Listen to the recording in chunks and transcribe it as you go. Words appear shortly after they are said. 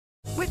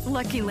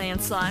Lucky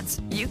Land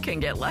Slots, you can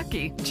get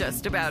lucky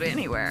just about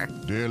anywhere.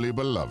 Dearly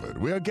beloved,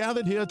 we are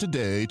gathered here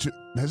today to...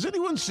 Has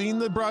anyone seen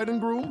the bride and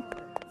groom?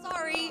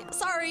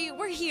 Sorry,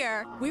 we're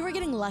here. We were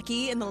getting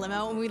lucky in the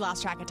limo and we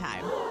lost track of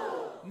time.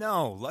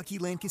 No, Lucky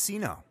Land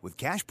Casino, with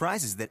cash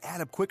prizes that add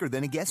up quicker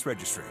than a guest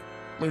registry.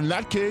 In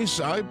that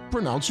case, I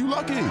pronounce you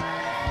lucky.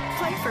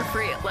 Play for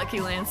free at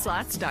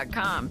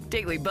LuckyLandSlots.com.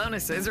 Daily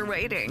bonuses are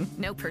waiting.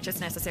 No purchase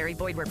necessary.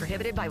 Void where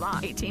prohibited by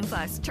law. 18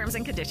 plus. Terms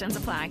and conditions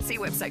apply. See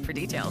website for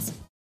details.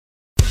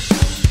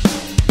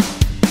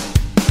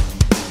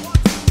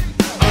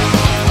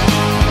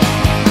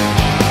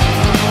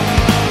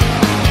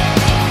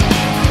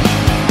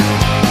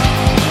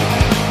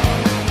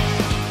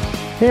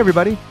 Hey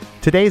everybody,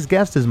 today's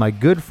guest is my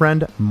good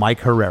friend Mike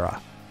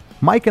Herrera.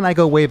 Mike and I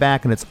go way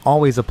back, and it's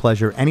always a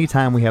pleasure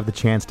anytime we have the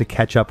chance to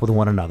catch up with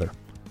one another.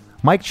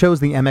 Mike chose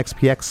the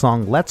MXPX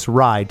song Let's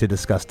Ride to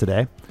discuss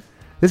today.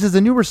 This is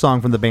a newer song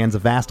from the band's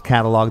vast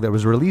catalog that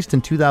was released in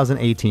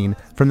 2018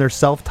 from their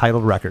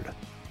self-titled record.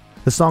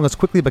 The song has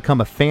quickly become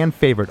a fan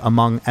favorite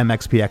among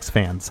MXPX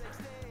fans.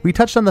 We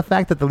touched on the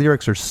fact that the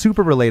lyrics are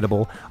super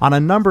relatable on a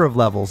number of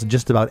levels,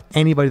 just about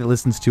anybody that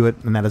listens to it,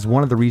 and that is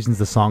one of the reasons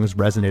the song has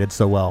resonated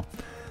so well.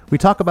 We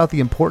talk about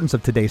the importance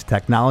of today's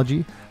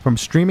technology, from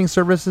streaming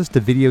services to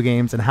video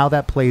games, and how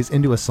that plays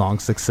into a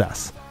song's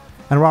success.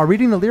 And while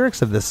reading the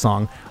lyrics of this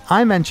song,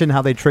 I mentioned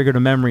how they triggered a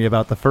memory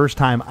about the first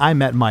time I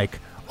met Mike,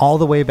 all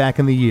the way back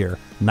in the year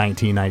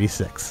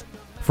 1996.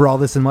 For all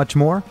this and much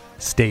more,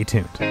 stay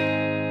tuned.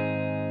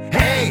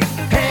 Hey,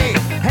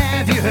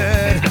 have you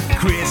heard?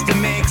 Krista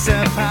makes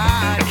a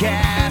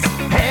podcast.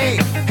 Hey,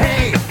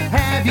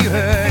 have you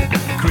heard?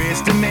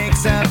 Krista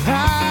makes a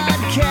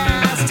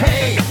podcast.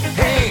 Hey,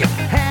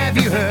 have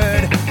you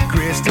heard?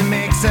 Krista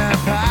makes a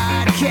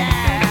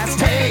podcast.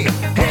 Hey,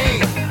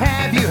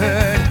 have you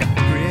heard?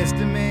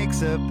 Krista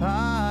makes a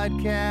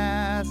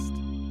podcast.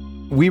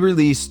 We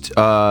released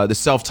the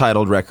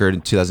self-titled record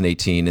in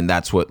 2018, and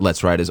that's what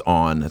Let's Ride is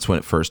on. That's when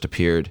it first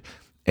appeared.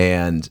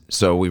 And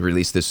so we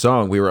released this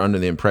song. We were under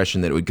the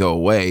impression that it would go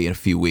away in a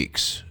few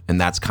weeks.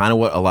 And that's kind of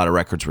what a lot of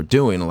records were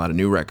doing, a lot of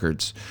new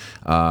records.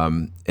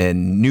 And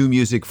new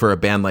music for a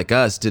band like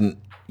us didn't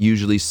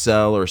usually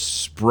sell or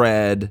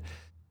spread.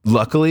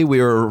 Luckily,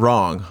 we were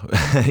wrong,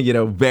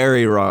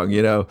 very wrong.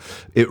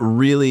 It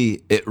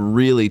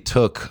really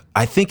took,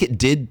 I think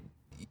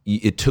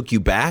it took you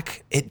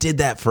back. It did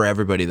that for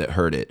everybody that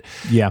heard it.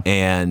 Yeah.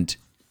 And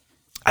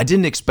I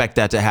didn't expect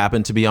that to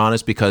happen, to be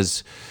honest,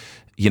 because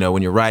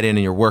when you're writing and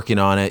you're working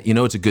on it,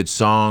 it's a good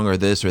song or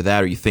this or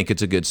that, or you think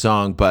it's a good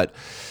song, but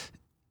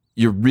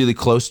you're really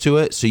close to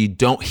it, so you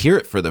don't hear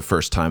it for the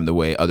first time the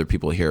way other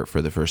people hear it for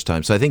the first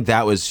time. So I think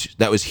that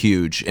was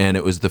huge, and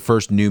it was the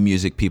first new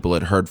music people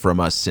had heard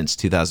from us since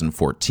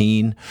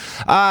 2014.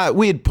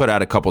 We had put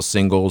out a couple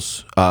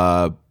singles,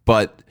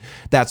 but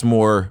that's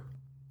more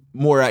to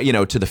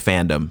the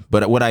fandom.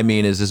 But what I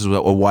mean is this is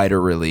a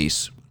wider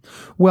release.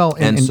 Well,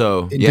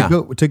 yeah.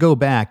 To go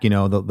back,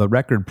 the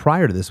record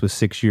prior to this was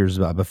 6 years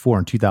before,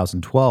 in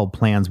 2012,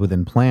 Plans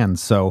Within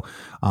Plans. So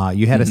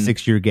you had a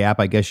 6-year gap.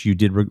 I guess you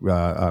did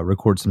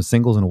record some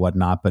singles and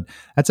whatnot, but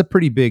that's a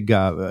pretty big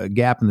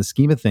gap in the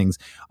scheme of things.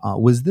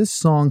 Was this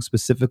song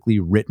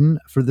specifically written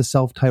for the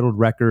self-titled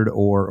record,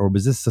 or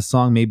was this a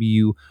song maybe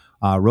you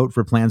wrote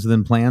for Plans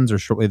Within Plans, or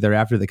shortly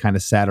thereafter that kind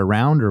of sat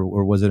around,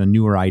 or was it a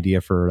newer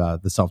idea for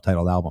the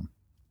self-titled album?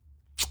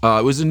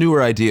 It was a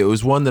newer idea. It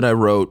was one that I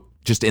wrote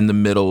just in the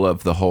middle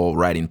of the whole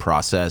writing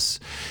process.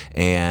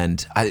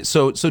 And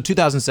so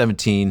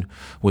 2017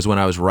 was when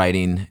I was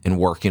writing and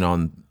working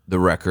on the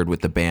record with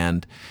the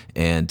band.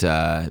 And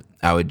I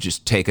would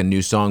just take a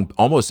new song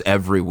almost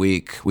every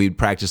week. We'd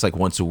practice like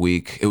once a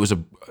week. It was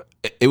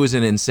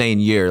an insane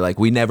year. Like,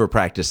 we never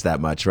practiced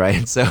that much,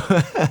 right? So,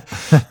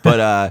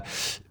 but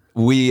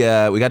we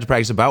got to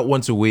practice about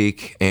once a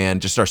week,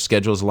 and just our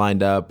schedules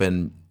lined up,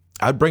 and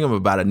I'd bring them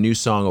about a new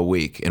song a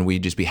week, and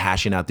we'd just be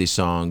hashing out these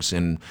songs,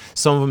 and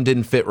some of them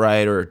didn't fit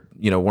right, or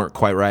weren't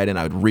quite right, and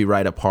I would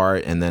rewrite a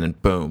part, and then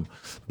boom.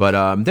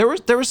 But there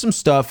was some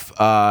stuff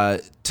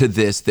to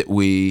this that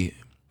we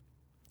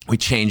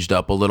changed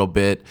up a little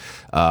bit.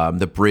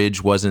 The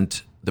bridge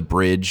wasn't the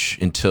bridge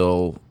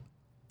until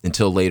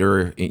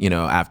later,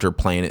 after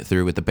playing it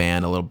through with the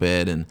band a little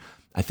bit, and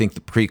I think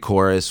the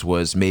pre-chorus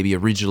was maybe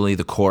originally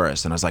the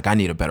chorus, and I was like, I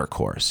need a better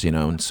chorus,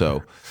 and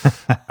so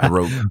I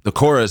wrote the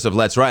chorus of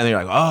Let's Ride, and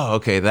they're like, oh,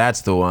 okay,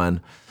 that's the one.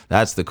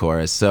 That's the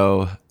chorus.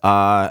 So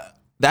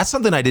that's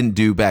something I didn't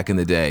do back in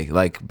the day.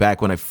 Like,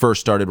 back when I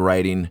first started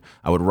writing,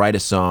 I would write a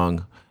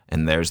song,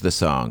 and there's the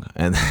song.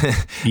 And, and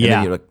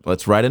then you're like,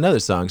 let's write another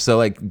song. So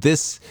like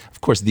this,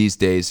 of course, these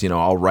days,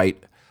 I'll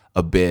write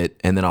a bit,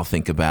 and then I'll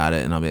think about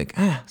it, and I'll be like,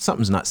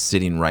 something's not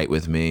sitting right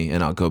with me,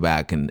 and I'll go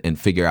back and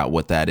figure out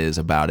what that is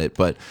about it.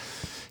 But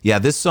yeah,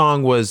 this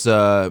song was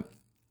a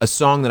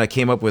song that I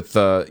came up with,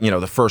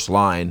 the first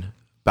line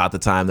about the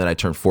time that I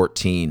turned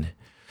 14,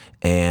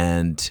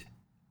 and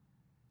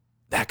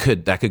that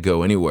could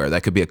go anywhere.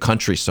 That could be a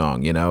country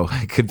song, you know.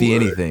 It could be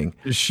anything.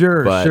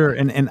 Sure.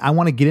 And I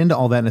want to get into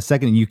all that in a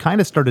second. And you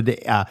kind of started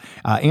to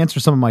answer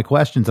some of my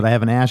questions that I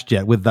haven't asked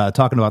yet with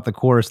talking about the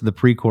chorus and the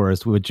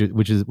pre-chorus, which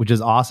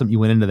is awesome. You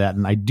went into that,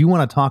 and I do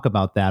want to talk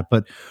about that.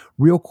 But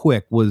real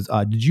quick,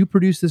 did you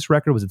produce this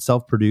record? Was it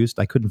self-produced?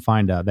 I couldn't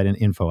find that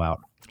info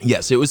out.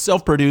 Yes, it was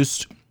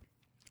self-produced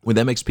with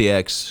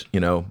MXPX.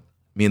 You know,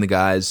 me and the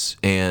guys,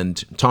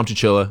 and Tom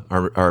Chichilla,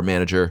 our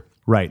manager.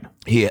 Right.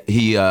 He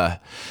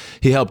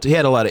helped. He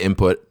had a lot of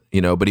input,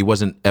 you know, but he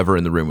wasn't ever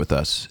in the room with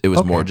us. It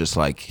was more just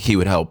like he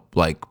would help.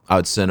 Like I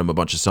would send him a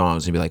bunch of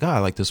songs and he'd be like, "Oh, I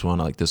like this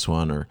one,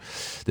 or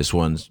this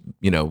one's,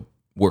 you know,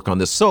 work on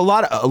this." So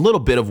a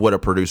little bit of what a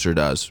producer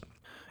does.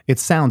 It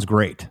sounds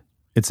great.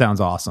 It sounds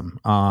awesome.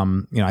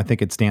 You know, I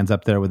think it stands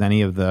up there with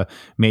any of the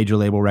major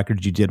label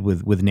records you did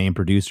with named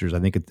producers. I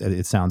think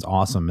it sounds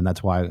awesome, and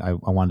that's why I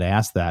wanted to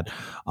ask that.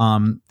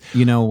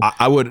 You know,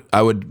 I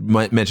would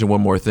mention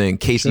one more thing.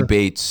 Casey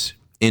Bates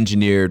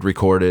engineered,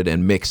 recorded,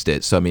 and mixed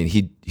it. So I mean,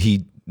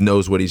 he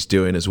knows what he's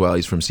doing as well.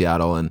 He's from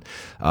Seattle, and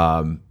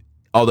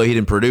although he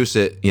didn't produce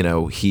it, you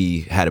know,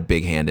 he had a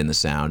big hand in the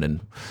sound, and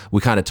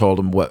we kind of told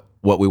him what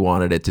we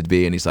wanted it to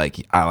be, and he's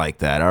like, "I like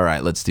that. All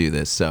right, let's do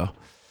this." So.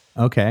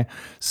 Okay,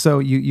 so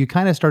you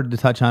kind of started to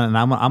touch on it,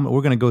 and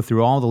we're going to go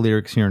through all the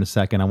lyrics here in a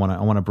second. I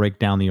want to break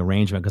down the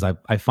arrangement because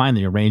I find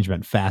the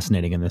arrangement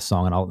fascinating in this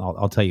song, and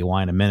I'll tell you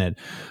why in a minute.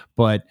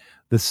 But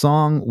the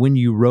song, when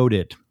you wrote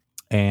it,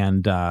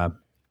 and you know,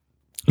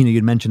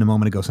 you'd mentioned a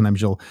moment ago,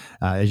 sometimes you'll,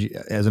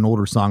 as an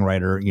older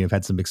songwriter, you've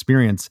had some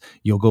experience,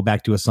 you'll go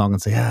back to a song and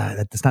say,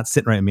 that's not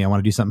sitting right with me. I want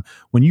to do something.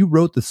 When you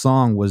wrote the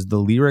song, was the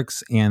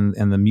lyrics and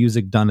the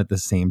music done at the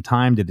same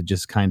time? Did it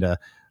just kind of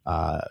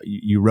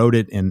you wrote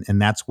it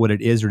and that's what it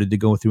is, or did it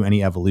go through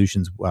any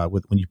evolutions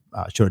when you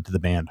showed it to the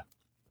band?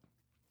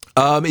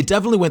 It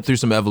definitely went through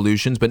some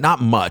evolutions, but not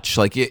much.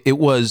 Like it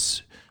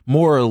was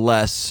more or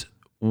less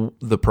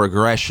the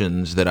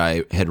progressions that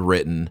I had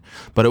written,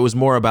 but it was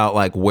more about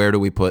like where do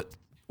we put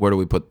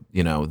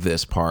you know,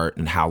 this part,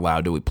 and how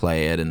loud do we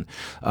play it,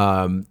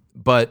 and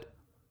but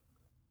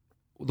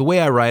the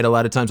way I write, a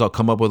lot of times I'll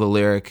come up with a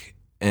lyric.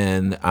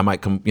 And I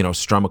might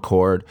strum a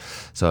chord.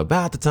 So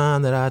about the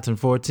time that I turned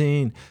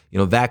 14, you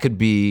know, that could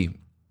be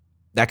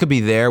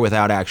there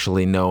without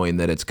actually knowing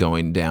that it's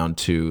going down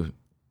to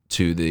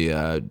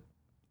the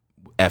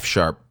F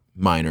sharp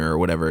minor or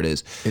whatever it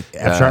is.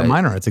 F sharp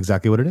minor. That's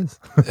exactly what it is.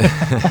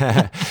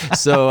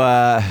 So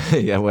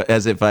yeah,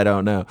 as if I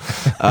don't know.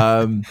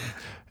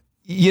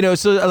 You know,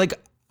 so like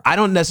I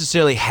don't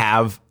necessarily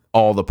have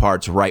all the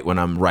parts right when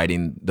I'm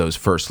writing those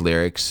first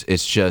lyrics.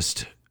 It's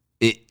just.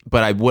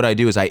 But what I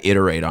do is I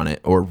iterate on it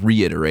or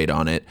reiterate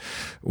on it,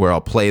 where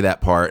I'll play that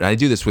part. And I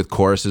do this with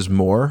choruses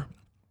more,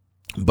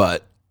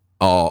 but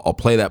I'll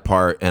play that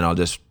part and I'll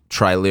just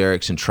try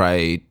lyrics and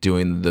try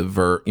doing the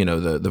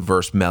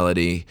verse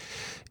melody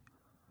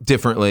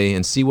differently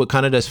and see what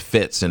kind of just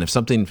fits. And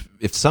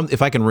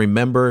if I can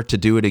remember to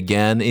do it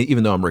again,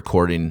 even though I'm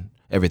recording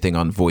everything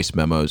on voice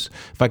memos,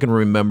 if I can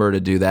remember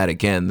to do that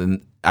again,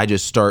 then I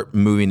just start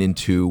moving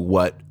into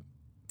what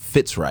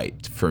fits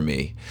right for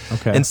me.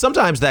 Okay. And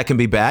sometimes that can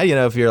be bad, you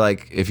know, if you're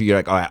like,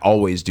 oh, I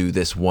always do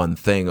this one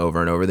thing over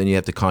and over, then you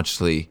have to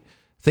consciously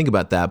think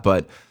about that.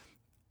 But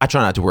I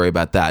try not to worry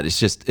about that.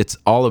 It's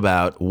all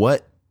about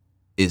what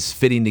is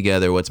fitting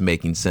together, what's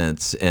making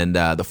sense. And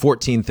the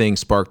 14 thing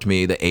sparked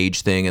me, the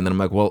age thing. And then I'm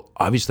like, well,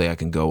 obviously I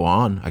can go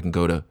on. I can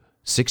go to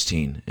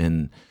 16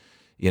 and,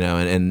 you know,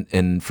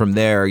 and from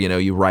there, you know,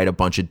 you write a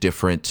bunch of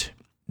different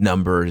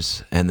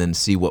numbers and then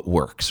see what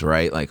works,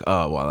 right? Like,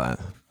 oh, well,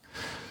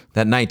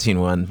 that 19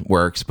 one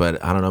works,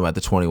 but I don't know about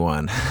the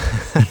 21.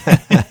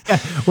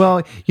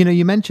 Well, you know,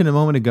 you mentioned a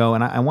moment ago,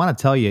 and I want to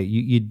tell you,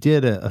 you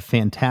did a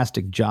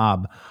fantastic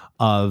job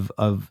of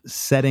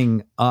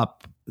setting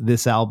up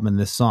this album and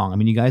this song. I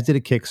mean, you guys did a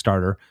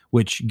Kickstarter,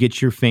 which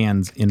gets your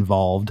fans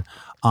involved.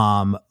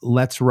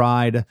 Let's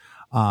Ride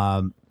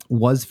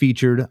was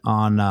featured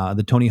on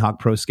the Tony Hawk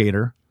Pro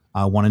Skater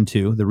 1 and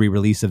 2, the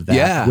re-release of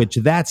that, which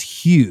that's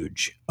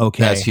huge.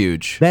 Okay. That's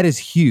huge. That is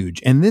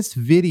huge. And this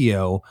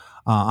video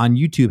on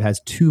YouTube has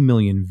 2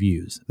 million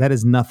views. That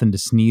is nothing to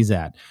sneeze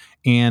at.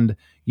 And,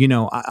 you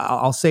know,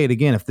 I'll say it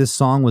again. If this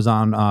song was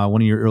on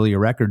one of your earlier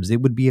records,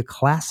 it would be a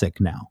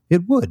classic now.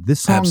 It would.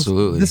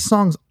 Absolutely. This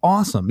song's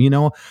awesome. You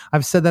know,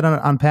 I've said that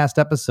on past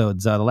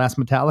episodes. The last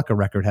Metallica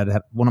record had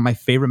one of my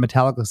favorite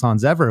Metallica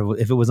songs ever.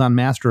 If it was on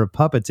Master of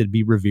Puppets, it'd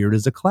be revered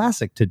as a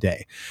classic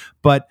today.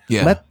 But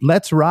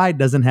Let's Ride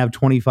doesn't have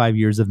 25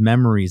 years of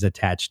memories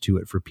attached to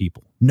it for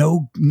people.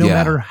 No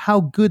matter how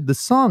good the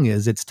song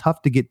is, it's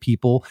tough to get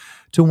people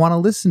to want to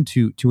listen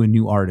to a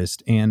new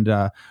artist and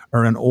or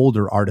an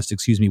older artist,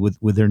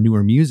 with their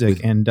newer music.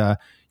 And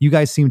you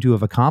guys seem to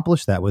have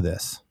accomplished that with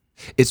this.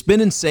 It's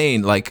been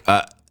insane. Like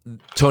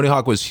Tony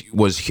Hawk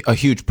was a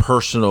huge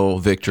personal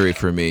victory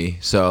for me.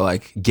 So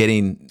like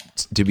getting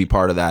to be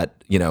part of that,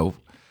 you know,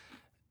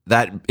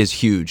 that is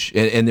huge.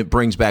 And it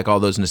brings back all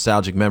those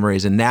nostalgic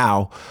memories. And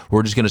now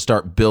we're just going to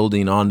start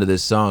building onto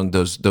this song,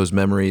 those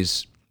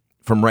memories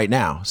from right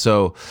now.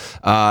 So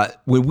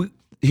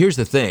here's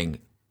the thing.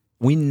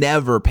 we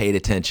never paid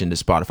attention to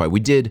Spotify. We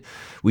did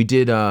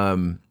a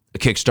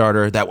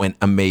Kickstarter that went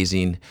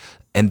amazing,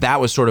 and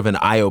that was sort of an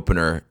eye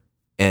opener.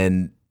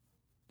 And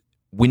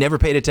we never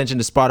paid attention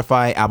to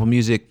Spotify, Apple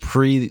Music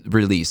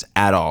pre-release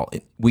at all.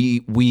 We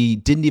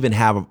didn't even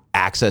have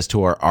access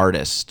to our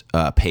artist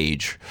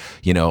page,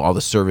 all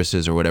the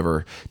services or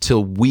whatever,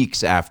 till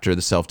weeks after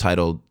the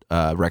self-titled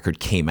record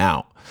came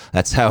out.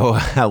 That's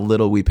how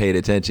little we paid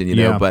attention,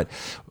 Yeah. But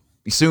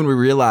soon we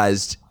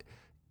realized,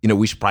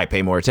 we should probably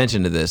pay more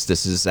attention to this.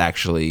 This is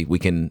actually, we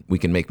can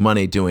make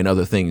money doing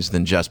other things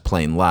than just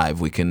playing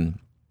live. We can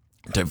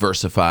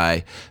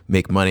diversify,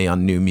 make money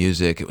on new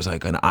music. It was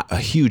like a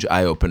huge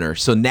eye opener.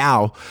 So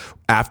now,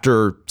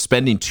 after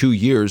spending 2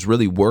 years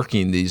really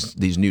working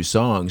these new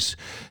songs,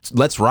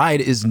 Let's Ride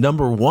is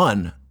number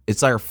one.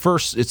 It's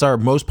our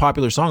most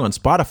popular song on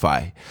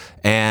Spotify,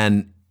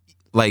 and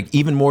like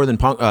even more than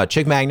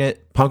Chick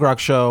Magnet, Punk Rock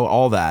Show,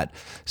 all that.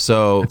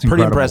 So That's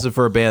pretty incredible. impressive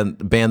for a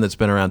band that's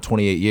been around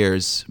 28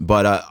 years.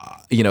 But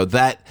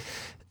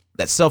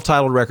that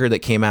self-titled record that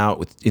came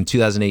out in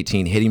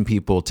 2018, hitting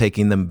people,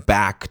 taking them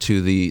back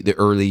to the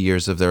early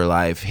years of their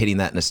life, hitting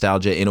that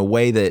nostalgia in a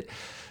way that,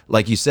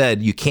 like you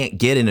said, you can't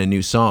get in a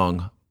new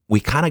song. We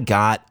kind of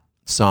got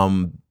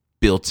some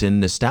built-in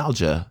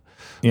nostalgia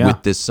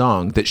with this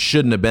song that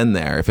shouldn't have been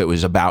there if it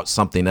was about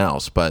something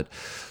else. But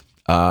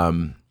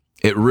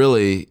it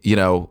really,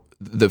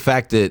 the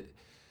fact that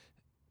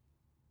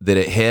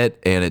it hit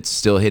and it's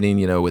still hitting,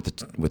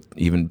 with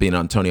even being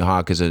on Tony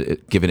Hawk is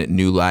giving it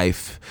new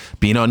life.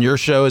 Being on your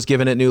show is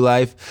giving it new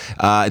life.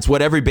 It's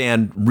what every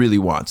band really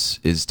wants,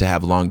 is to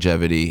have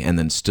longevity and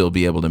then still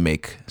be able to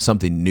make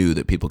something new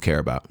that people care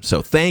about.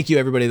 So thank you,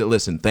 everybody that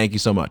listened. Thank you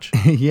so much.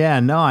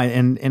 Yeah, no,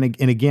 and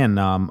again,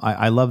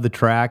 I love the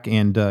track,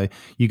 and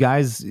you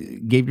guys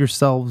gave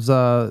yourselves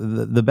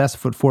the best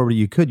foot forward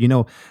you could.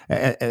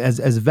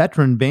 As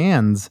veteran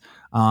bands,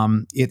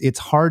 it's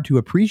hard to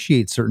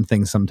appreciate certain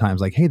things sometimes.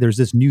 Like, hey, there's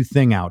this new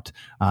thing out,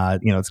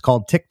 it's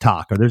called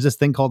TikTok, or there's this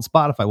thing called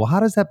Spotify. Well, how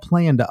does that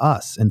play into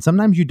us? And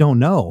sometimes you don't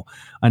know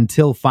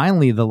until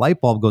finally the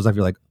light bulb goes off.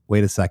 You're like,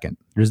 wait a second,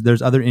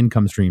 there's other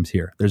income streams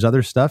here. There's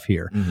other stuff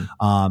here.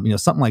 Mm-hmm.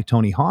 Something like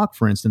Tony Hawk,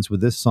 for instance,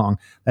 with this song,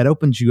 that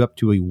opens you up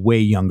to a way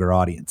younger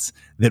audience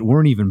that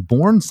weren't even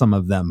born, some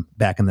of them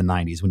back in the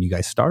 90s when you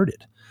guys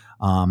started.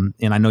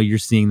 And I know you're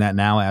seeing that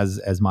now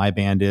as my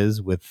band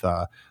is, with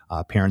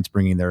parents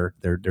bringing their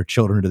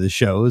children to the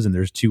shows, and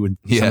there's two and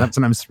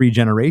sometimes three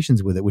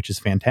generations with it, which is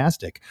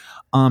fantastic.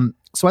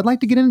 So I'd like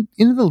to get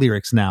into the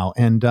lyrics now.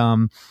 And,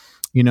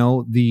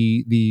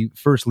 the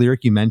first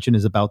lyric you mentioned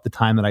is about the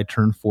time that I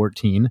turned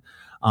 14,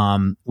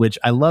 which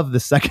I love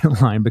the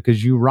second line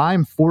because you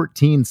rhyme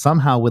 14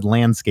 somehow with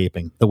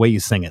landscaping, the way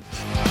you sing it.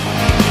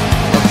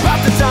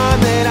 About the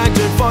time that I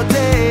turned 14,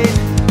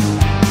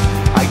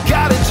 I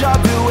got a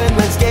job doing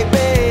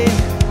landscaping.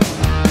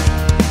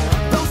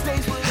 Those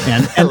days were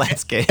And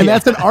Landscape. And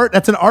that's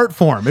an art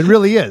form. It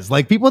really is.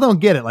 Like, people don't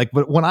get it. Like,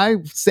 but when I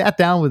sat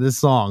down with this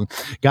song,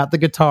 got the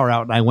guitar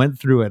out, and I went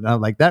through it, and I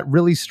was like, that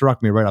really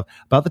struck me right off.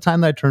 About the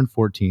time that I turned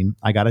 14,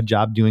 I got a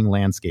job doing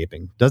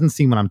landscaping. Doesn't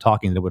seem when I'm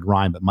talking that it would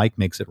rhyme, but Mike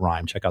makes it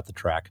rhyme. Check out the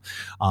track.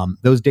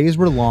 Those days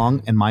were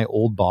long, and my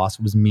old boss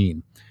was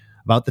mean.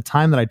 About the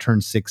time that I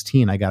turned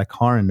 16, I got a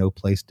car and no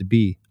place to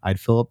be.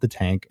 I'd fill up the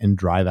tank and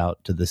drive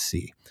out to the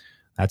sea.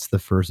 That's the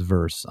first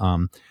verse.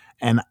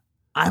 And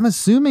I'm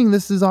assuming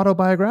this is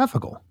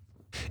autobiographical.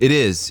 It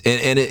is,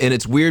 and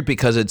it's weird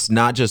because it's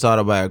not just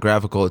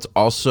autobiographical. It's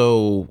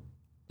also,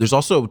 there's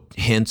also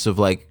hints of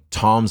like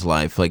Tom's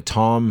life, like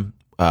Tom,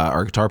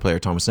 our guitar player,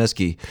 Tom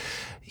Wisniewski.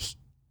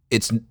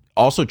 It's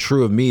also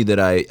true of me that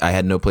I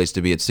had no place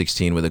to be at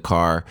 16 with a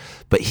car,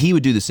 but he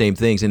would do the same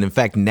things. And in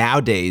fact,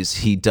 nowadays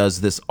he does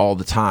this all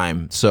the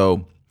time.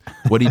 So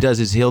what he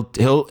does is he'll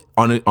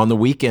on the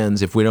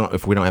weekends, if we don't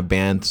have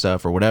band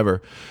stuff or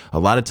whatever, a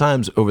lot of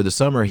times over the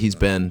summer he's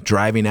been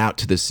driving out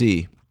to the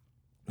sea.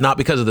 Not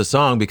because of the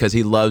song, because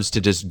he loves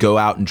to just go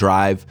out and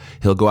drive.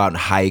 He'll go out and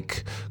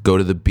hike, go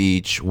to the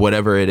beach,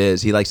 whatever it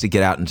is. He likes to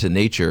get out into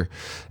nature.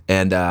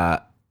 And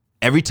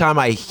every time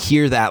I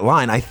hear that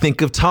line, I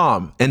think of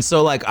Tom. And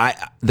so like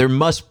there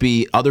must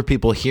be other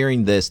people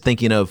hearing this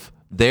thinking of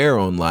their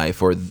own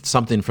life or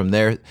something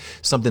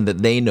something that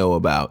they know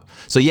about.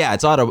 So yeah,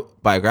 it's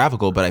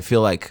autobiographical, but I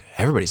feel like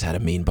everybody's had a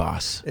mean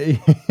boss.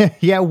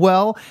 Yeah,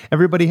 well,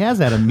 everybody has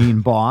had a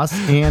mean boss,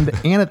 and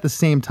at the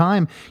same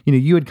time,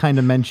 you had kind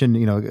of mentioned,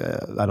 I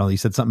don't know, you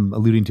said something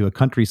alluding to a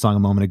country song a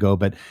moment ago,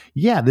 but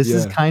yeah, this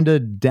is kind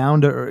of down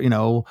to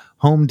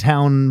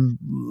hometown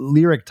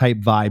lyric type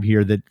vibe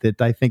here that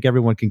I think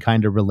everyone can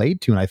kind of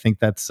relate to, and I think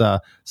that's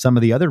some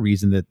of the other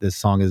reason that this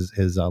song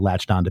is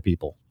latched on to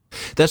people.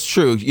 That's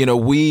true.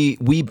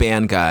 We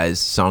band guys,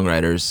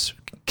 songwriters,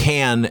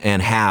 can and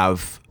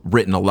have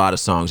written a lot of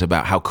songs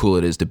about how cool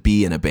it is to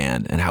be in a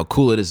band and how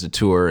cool it is to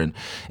tour, and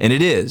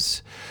it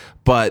is,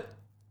 but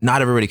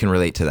not everybody can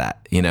relate to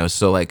that,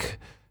 so like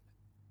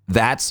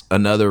that's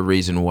another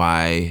reason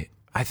why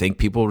I think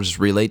people just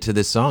relate to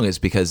this song, is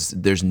because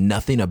there's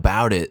nothing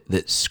about it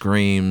that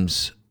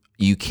screams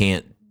you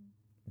can't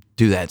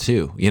do that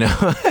too, you know?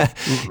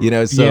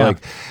 So Yeah.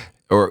 like,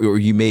 or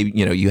you may,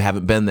 you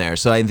haven't been there.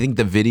 So I think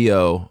the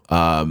video,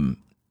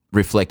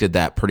 reflected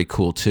that pretty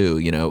cool too.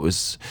 It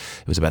was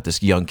about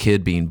this young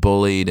kid being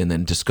bullied and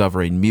then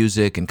discovering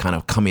music and kind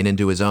of coming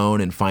into his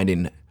own and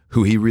finding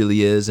who he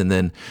really is. And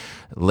then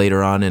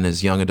later on in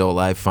his young adult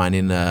life,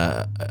 finding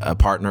a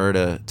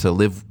partner to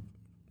live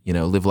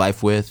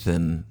life with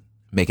and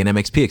make an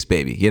MXPX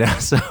baby,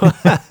 So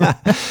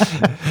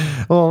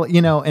Well,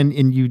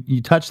 and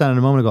you touched on it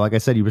a moment ago. Like I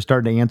said, you were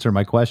starting to answer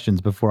my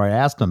questions before I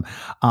asked them.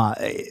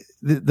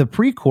 The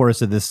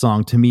pre-chorus of this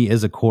song to me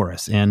is a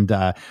chorus, and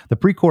the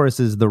pre-chorus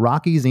is, "The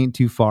Rockies ain't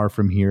too far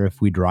from here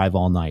if we drive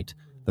all night.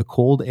 The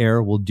cold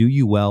air will do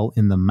you well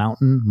in the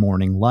mountain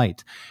morning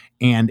light."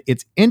 And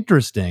it's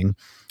interesting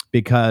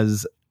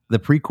because the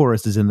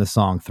pre-chorus is in the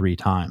song 3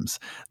 times.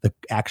 The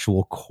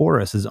actual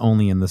chorus is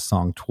only in the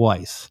song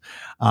twice.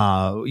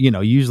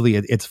 Usually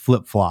it's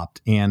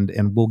flip-flopped, and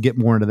we'll get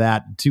more into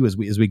that too as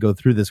we go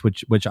through this,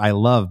 which I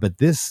love. But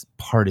this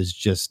part is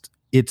just,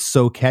 it's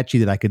so catchy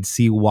that I could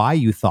see why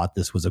you thought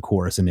this was a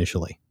chorus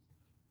initially.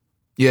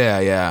 Yeah.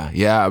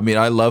 I mean,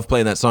 I love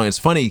playing that song. It's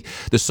funny.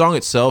 The song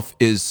itself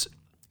it's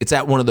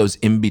at one of those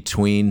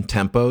in-between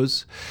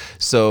tempos.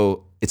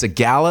 So it's a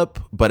gallop,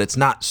 but it's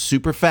not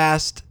super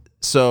fast.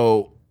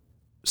 So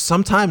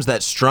sometimes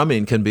that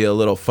strumming can be a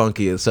little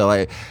funky. And so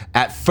right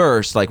at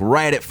first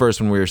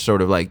when we were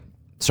sort of like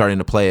starting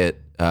to play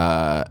it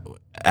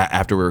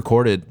after we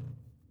recorded,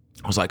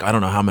 I was like, I don't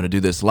know how I'm going to do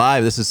this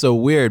live. This is so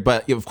weird.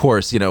 But of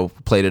course,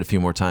 played it a few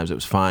more times. It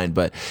was fine.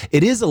 But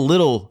it is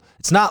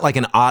it's not like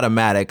an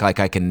automatic, like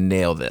I can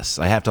nail this.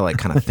 I have to like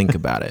kind of think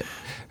about it.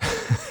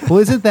 Well,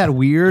 isn't that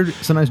weird?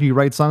 Sometimes when you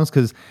write songs,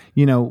 because,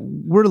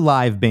 we're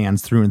live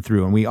bands through and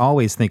through, and we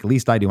always think, at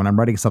least I do, when I'm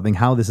writing something,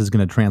 how this is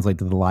going to translate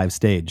to the live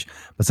stage.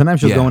 But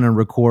sometimes you'll go in and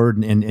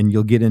record, and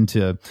you'll get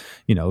into,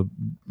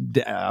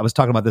 I was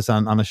talking about this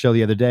on a show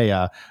the other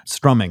day,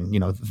 strumming,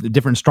 the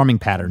different strumming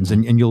patterns,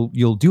 and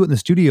you'll do it in the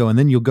studio, and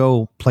then you'll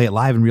go play it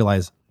live and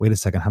realize, wait a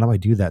second, how do I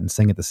do that and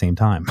sing at the same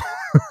time?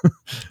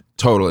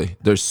 Totally.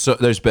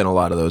 There's been a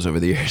lot of those over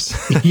the years.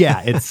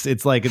 Yeah,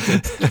 it's like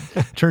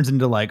it turns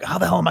into like, how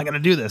the hell am I going to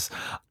do this?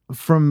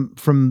 From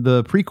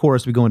the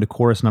pre-chorus, we go into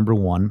chorus number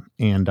 1,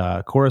 and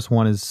chorus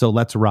 1 is, "So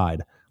let's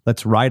ride.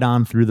 Let's ride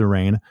on through the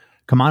rain.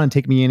 Come on and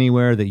take me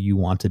anywhere that you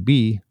want to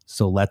be.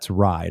 So let's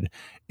ride."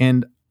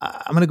 And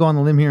I'm going to go on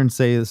the limb here and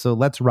say, so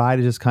let's ride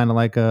is just kind of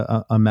like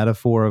a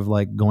metaphor of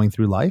like going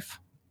through life.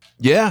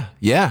 Yeah,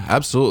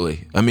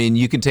 absolutely. I mean,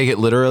 you can take it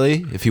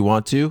literally if you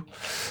want to.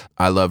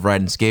 I love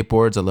riding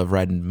skateboards. I love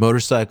riding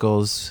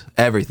motorcycles,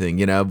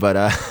 everything,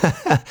 but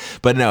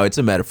but no, it's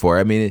a metaphor.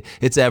 I mean,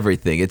 it's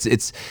everything.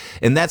 It's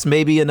and that's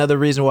maybe another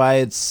reason why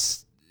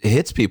it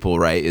hits people,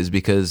 right? Is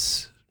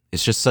because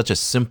it's just such a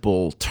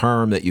simple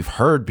term that you've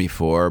heard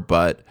before,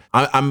 but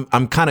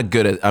I'm kind of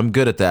good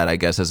at that, I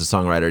guess, as a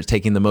songwriter,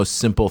 taking the most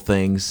simple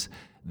things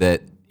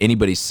that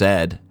anybody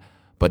said,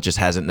 but just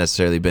hasn't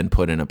necessarily been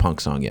put in a punk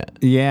song yet.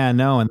 Yeah,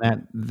 no,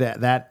 and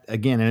that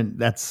again, and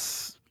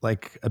that's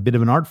like a bit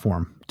of an art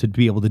form to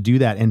be able to do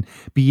that and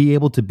be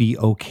able to be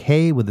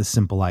okay with a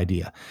simple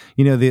idea.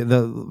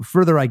 The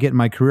further I get in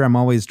my career, I'm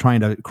always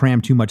trying to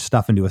cram too much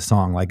stuff into a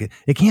song. Like,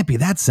 it can't be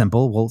that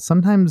simple. Well,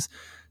 sometimes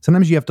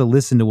you have to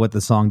listen to what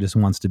the song just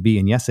wants to be.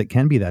 And yes, it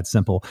can be that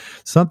simple.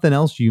 Something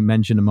else you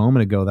mentioned a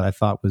moment ago that I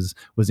thought was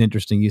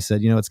interesting. You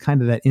said, it's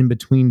kind of that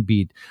in-between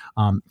beat.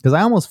 Because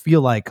I almost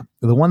feel like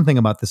the one thing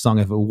about this song,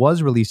 if it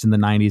was released in the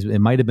 90s, it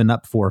might have been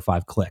up 4 or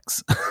 5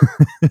 clicks.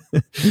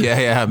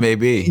 Yeah,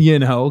 maybe.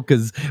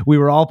 Because we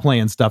were all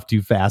playing stuff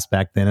too fast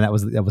back then. And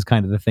that was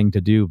kind of the thing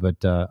to do.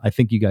 But I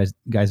think you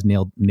guys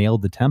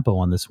nailed the tempo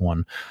on this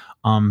one.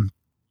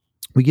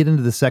 We get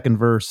into the second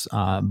verse.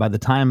 By the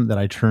time that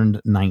I turned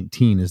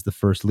 19 is the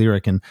first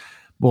lyric. And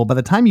well, by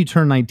the time you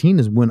turn 19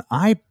 is when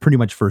I pretty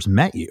much first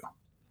met you.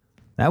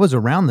 That was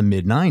around the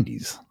mid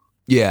 90s.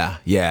 Yeah.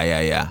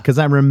 Because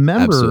I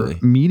remember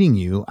meeting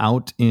you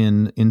out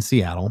in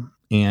Seattle,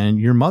 and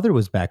your mother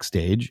was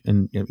backstage,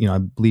 and I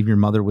believe your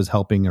mother was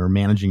helping or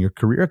managing your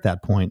career at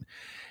that point.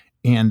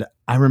 And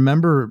I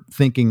remember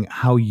thinking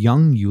how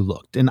young you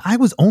looked. And I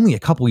was only a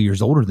couple of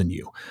years older than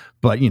you.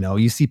 But,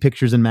 you see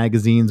pictures in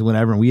magazines and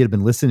whatever, and we had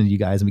been listening to you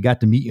guys, and we got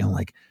to meet you. And I'm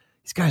like,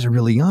 these guys are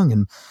really young.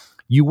 And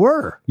you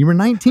were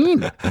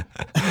 19.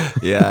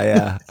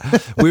 Yeah.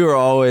 We were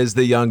always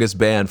the youngest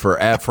band for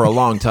a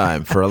long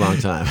time.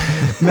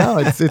 No,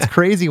 it's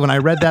crazy. When I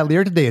read that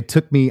lyric today,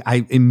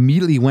 I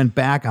immediately went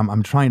back.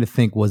 I'm trying to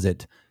think, was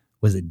it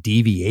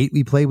DV8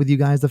 we played with you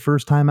guys the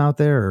first time out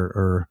there,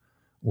 or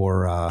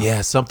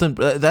yeah, something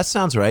that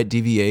sounds right.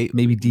 DV8,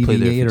 maybe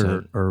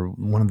DV8 or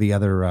one of the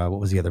other. What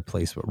was the other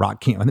place?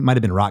 Rock Candy. I think it might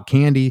have been Rock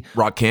Candy.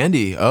 Rock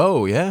Candy.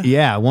 Oh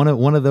yeah. One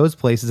of those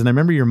places. And I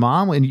remember your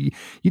mom, and you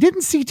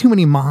didn't see too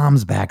many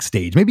moms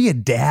backstage. Maybe a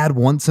dad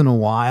once in a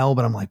while,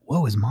 but I'm like,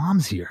 whoa, his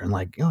mom's here, and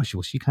like, oh,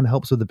 she kind of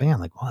helps with the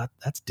band. Like, well,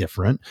 that's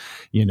different,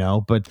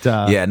 But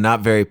yeah,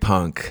 not very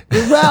punk.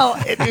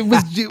 Well, it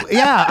was.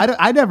 Yeah,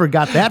 I never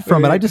got that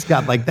from it. I just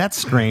got like, that's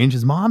strange.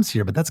 His mom's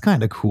here, but that's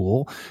kind of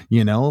cool,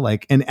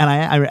 like. and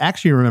I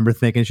actually remember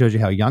thinking, it shows you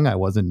how young I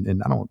was,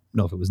 and I don't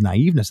know if it was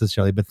naive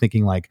necessarily, but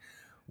thinking like,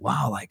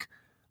 wow, like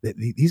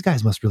these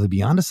guys must really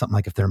be onto something.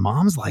 Like if their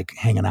mom's like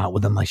hanging out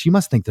with them, like she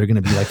must think they're going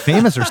to be like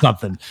famous or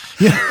something.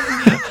 Yeah.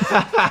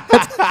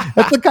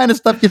 That's the kind of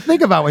stuff you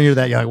think about when you're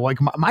that young. Like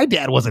my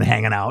dad wasn't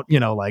hanging out,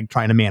 like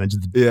trying to manage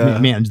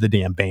the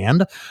damn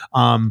band.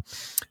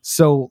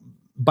 So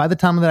by the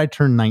time that I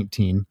turned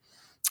 19,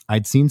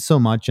 I'd seen so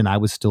much and I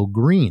was still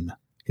green.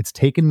 It's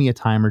taken me a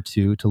time or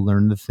two to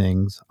learn the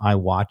things I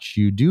watch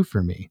you do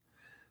for me.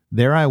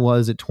 There I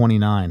was at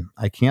 29.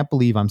 I can't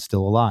believe I'm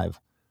still alive.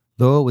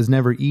 Though it was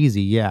never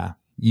easy, yeah,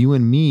 you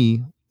and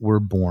me were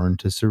born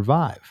to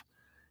survive.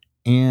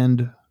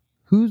 And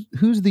who's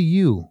the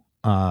you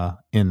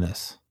in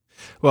this?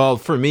 Well,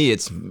 for me,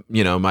 it's,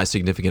 my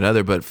significant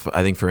other, but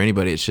I think for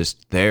anybody, it's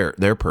just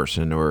their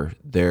person or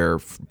their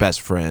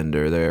best friend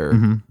or their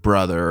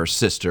brother or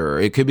sister. Or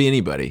it could be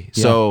anybody.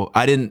 Yeah. So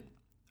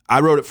I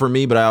wrote it for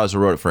me, but I also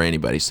wrote it for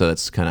anybody. So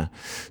that's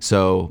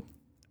so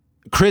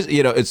Chris,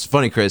 it's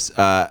funny, Chris,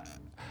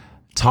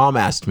 Tom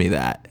asked me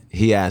that.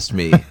 He asked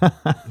me, who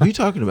are you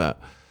talking about?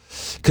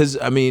 Because,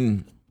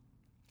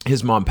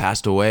 his mom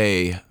passed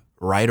away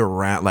right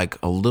around, like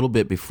a little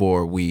bit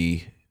before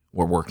we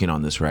were working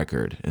on this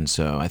record. And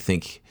so I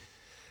think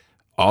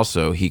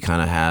also he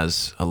kind of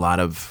has a lot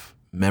of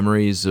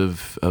memories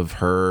of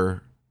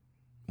her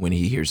when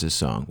he hears this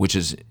song, which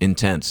is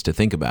intense to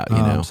think about,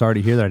 I'm sorry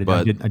to hear that.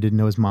 I didn't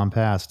know his mom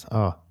passed.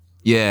 Oh.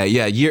 Yeah.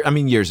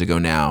 Years ago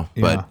now,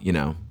 but,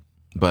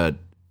 but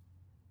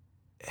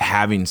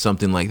having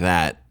something like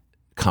that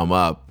come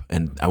up,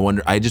 and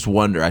I just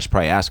wonder, I should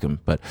probably ask him,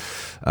 but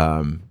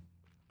I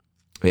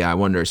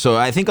wonder. So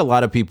I think a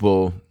lot of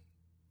people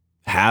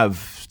have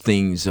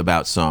things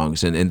about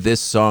songs, and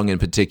this song in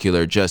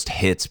particular just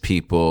hits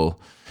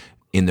people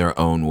in their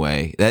own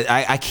way. That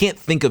I can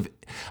think of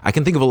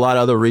a lot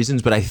of other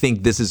reasons, but I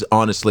think this is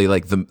honestly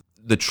like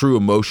the true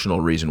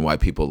emotional reason why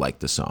people like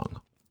the song.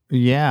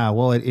 Yeah,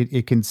 well,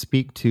 it can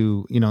speak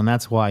to, and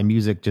that's why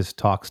music just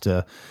talks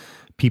to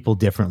people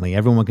differently.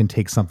 Everyone can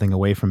take something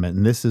away from it.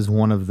 And this is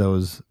one of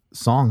those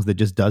songs that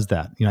just does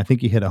that. I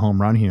think you hit a home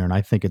run here, and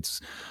I think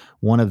it's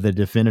one of the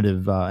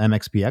definitive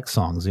MXPX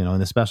songs,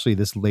 and especially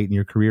this late in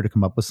your career to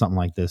come up with something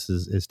like this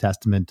is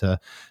testament to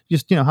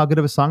just, how good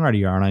of a songwriter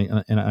you are.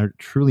 And I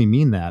truly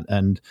mean that.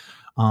 And,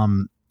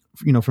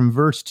 from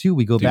verse 2,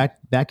 we go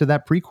back to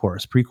that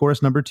pre-chorus.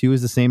 Pre-chorus number 2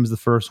 is the same as the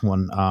first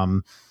one.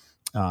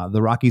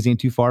 The Rockies ain't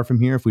too far from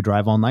here. If we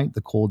drive all night,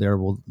 the cold air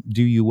will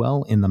do you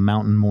well in the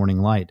mountain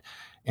morning light.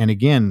 And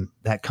again,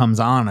 that comes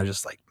on. I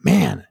just like,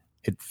 man,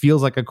 it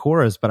feels like a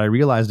chorus, but I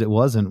realized it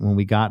wasn't when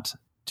we got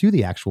to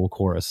the actual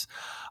chorus.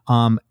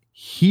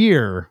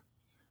 Here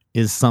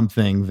is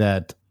something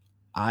that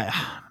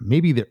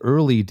maybe the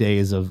early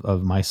days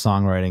of my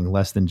songwriting,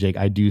 less than Jake,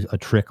 I do a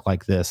trick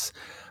like this,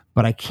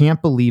 but I can't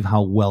believe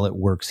how well it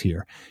works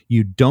here.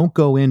 You don't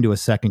go into a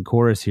second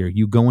chorus here.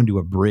 You go into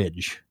a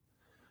bridge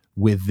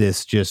with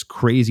this just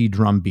crazy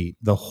drum beat.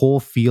 The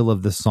whole feel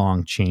of the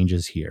song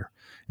changes here.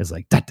 It's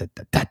like da da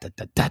da da da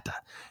da da da,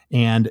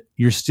 and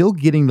you're still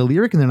getting the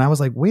lyric. And then I was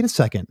like, wait a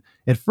second.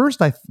 At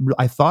first, I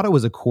thought it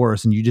was a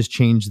chorus, and you just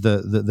changed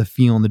the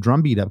feel and the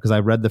drum beat up because I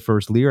read the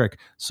first lyric.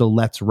 So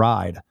let's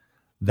ride.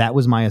 That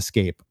was my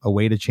escape, a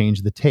way to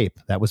change the tape.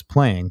 That was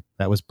playing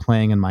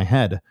in my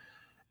head,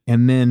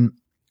 and then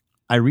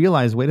I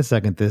realized, wait a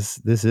second, this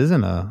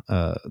isn't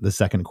the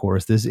second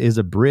chorus. This is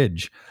a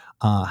bridge.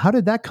 How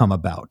did that come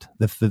about?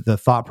 The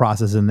thought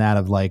process in that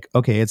of like,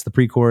 okay, it's the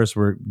pre-chorus.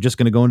 We're just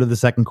going to go into the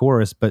second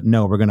chorus, but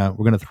no, we're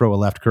gonna throw a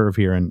left curve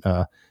here and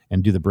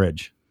do the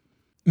bridge.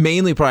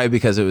 Mainly probably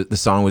because the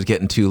song was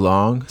getting too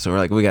long, so we're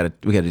like, we gotta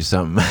do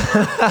something.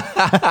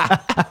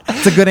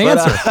 It's a good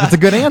answer. It's a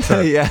good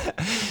answer. Yeah.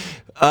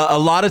 A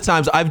lot of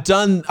times I've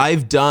done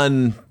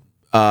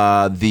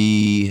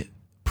the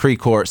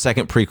pre-chorus,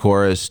 second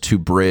pre-chorus to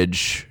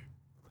bridge.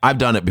 I've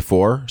done it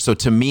before, so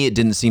to me it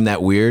didn't seem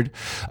that weird.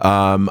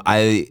 I'll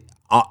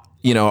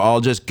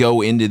just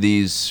go into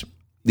these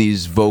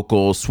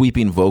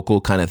sweeping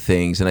vocal kind of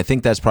things, and I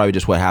think that's probably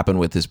just what happened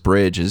with this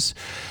bridge. Is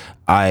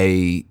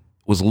I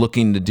was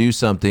looking to do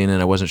something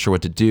and I wasn't sure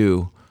what to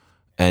do,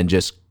 and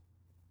just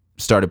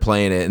started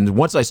playing it. And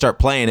once I start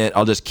playing it,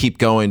 I'll just keep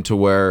going to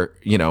where,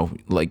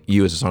 like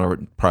you as a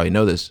songwriter probably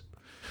know this.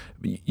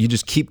 You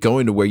just keep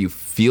going to where you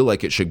feel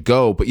like it should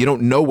go, but you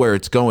don't know where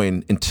it's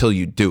going until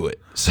you do it.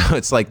 So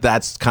it's like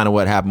that's kind of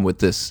what happened with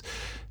this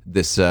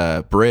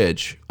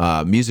bridge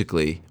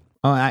musically.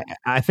 Oh,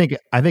 I think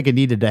it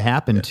needed to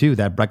happen too.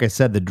 That, like I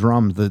said, the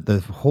drums, the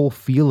whole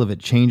feel of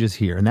it changes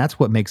here, and that's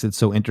what makes it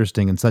so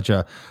interesting and such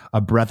a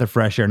breath of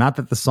fresh air. Not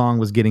that the song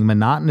was getting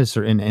monotonous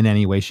or in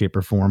any way, shape,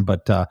 or form,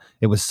 but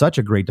it was such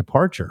a great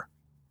departure.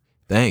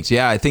 Thanks.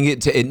 Yeah, I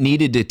think it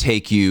needed to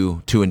take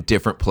you to a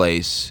different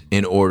place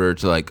in order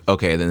to like,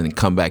 okay, then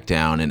come back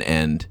down and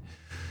end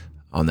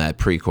on that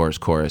pre-chorus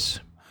chorus.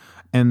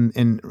 And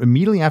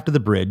immediately after the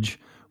bridge,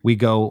 we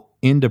go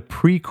into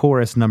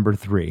pre-chorus number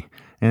 3.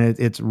 And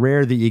it's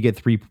rare that you get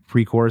 3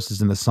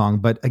 pre-choruses in the song,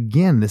 but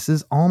again, this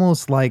is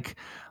almost like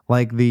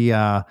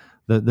the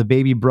the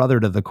baby brother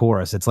to the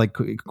chorus. It's like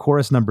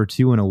chorus number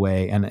 2 in a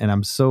way. And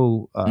I'm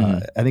so,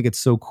 I think it's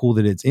so cool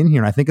that it's in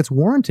here. And I think it's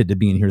warranted to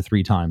be in here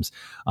 3 times.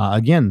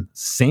 Again,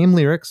 same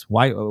lyrics.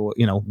 Why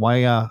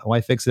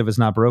fix it if it's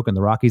not broken?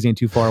 The Rockies ain't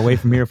too far away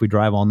from here. If we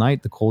drive all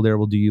night, the cold air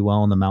will do you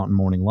well in the mountain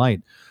morning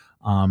light.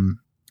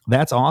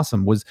 That's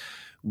awesome.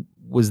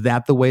 Was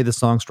that the way the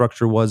song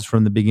structure was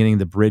from the beginning?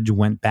 The bridge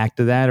went back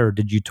to that, or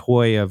did you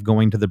toy of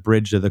going to the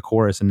bridge to the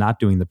chorus and not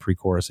doing the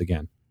pre-chorus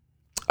again?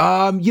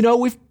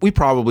 We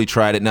probably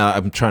tried it. Now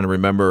I'm trying to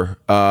remember.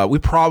 We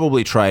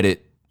probably tried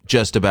it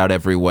just about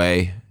every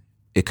way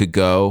it could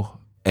go,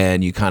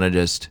 and you kind of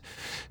just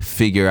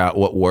figure out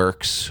what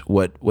works,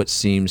 what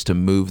seems to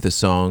move the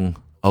song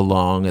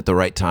along at the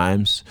right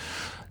times.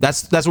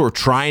 That's what we're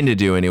trying to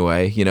do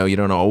anyway. You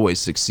don't always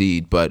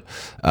succeed, but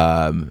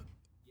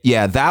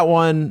that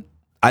one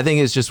I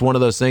think is just one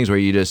of those things where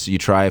you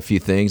try a few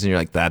things and you're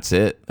like, that's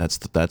it.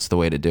 That's the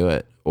way to do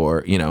it.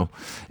 Or,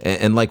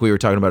 and like we were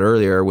talking about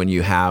earlier, when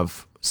you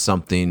have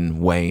something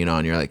weighing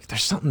on, you're like,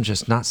 there's something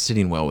just not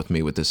sitting well with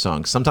me with this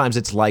song. Sometimes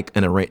it's like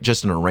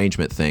just an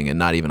arrangement thing and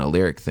not even a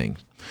lyric thing.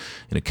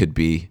 And it could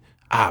be,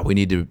 we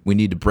need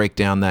to break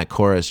down that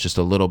chorus just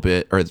a little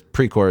bit, or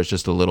pre-chorus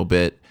just a little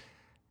bit.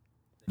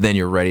 Then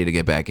you're ready to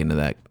get back into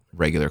that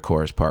regular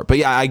chorus part. But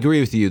yeah, I agree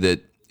with you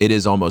that it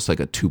is almost like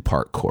a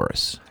 2-part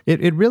chorus.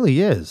 It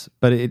really is,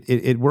 but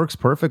it works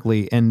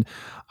perfectly. And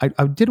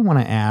I did want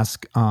to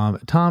ask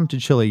Tom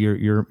Chichilla,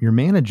 your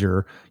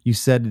manager. You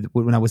said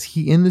was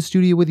he in the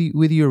studio with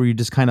you, or were you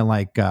just kind of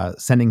like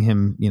sending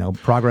him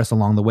progress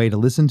along the way to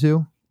listen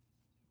to?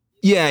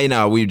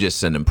 Yeah, we just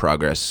send him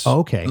progress. Oh,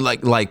 okay,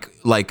 like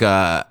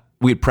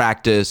we'd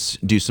practice,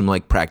 do some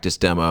like practice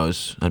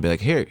demos. I'd be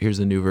like, here's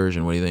the new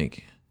version. What do you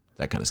think?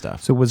 That kind of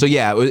stuff. It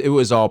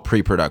was all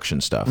pre-production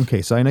stuff.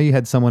 Okay, so I know you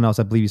had someone else.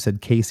 I believe you said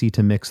Casey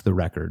to mix the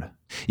record.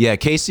 Yeah,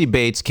 Casey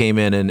Bates came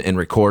in and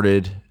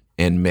recorded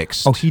and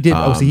mixed. Oh, he did.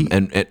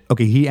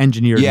 He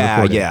engineered.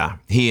 Yeah,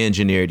 he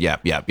engineered.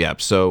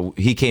 Yep. So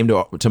he came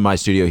to my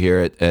studio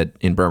here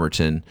in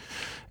Bremerton,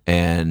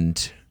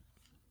 and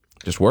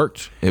just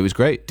worked. It was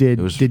great.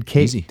 Did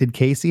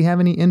Casey have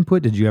any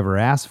input? Did you ever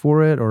ask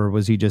for it, or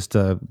was he just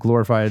a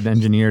glorified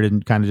engineer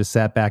and kind of just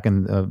sat back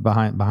and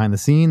behind the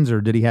scenes,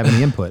 or did he have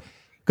any input?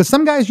 Because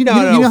some guys, you know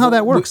how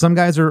that works. Some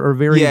guys are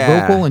very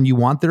vocal, and you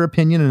want their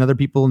opinion, and other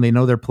people, and they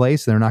know their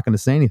place, and they're not going to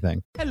say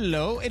anything.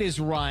 Hello, it is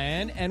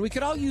Ryan, and we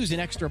could all use an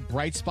extra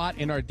bright spot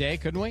in our day,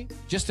 couldn't we?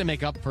 Just to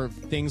make up for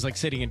things like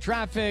sitting in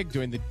traffic,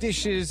 doing the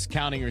dishes,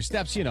 counting your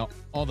steps,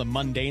 all the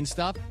mundane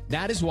stuff.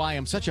 That is why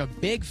I'm such a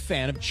big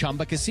fan of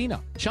Chumba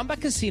Casino. Chumba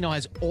Casino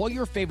has all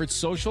your favorite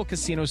social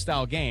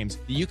casino-style games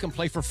that you can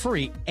play for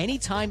free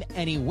anytime,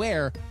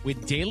 anywhere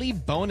with daily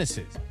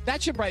bonuses.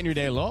 That should brighten your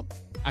day a little.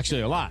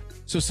 Actually, a lot.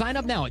 So sign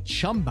up now at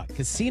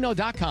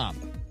ChumbaCasino.com.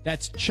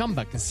 That's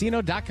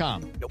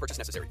ChumbaCasino.com. No purchase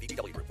necessary.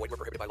 VGW Group. Void where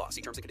prohibited by law.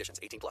 See terms and conditions.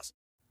 18+.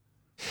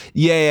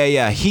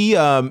 Yeah.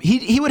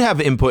 He would have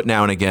input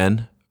now and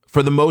again.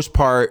 For the most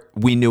part,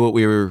 we knew what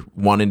we were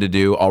wanting to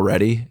do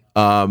already.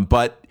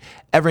 But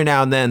every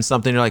now and then,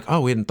 something you're like,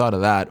 oh, we hadn't thought of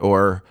that.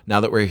 Or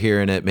now that we're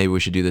hearing it, maybe we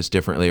should do this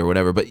differently or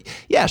whatever. But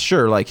yeah,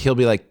 sure. Like he'll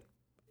be like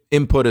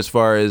input as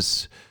far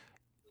as,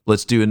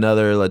 let's do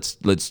another, let's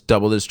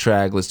double this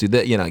track, let's do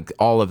that,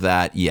 all of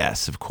that.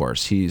 Yes, of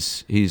course,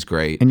 he's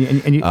great. And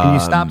you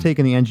stop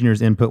taking the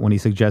engineer's input when he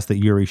suggests that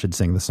Yuri should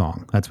sing the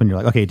song. That's when you're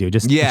like, okay, dude,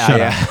 just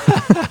shut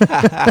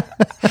up.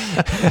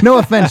 No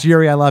offense,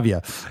 Yuri, I love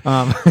you.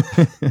 Now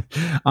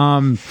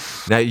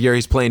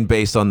Yuri's playing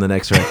bass on the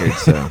next record,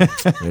 so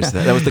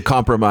that was the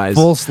compromise.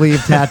 Full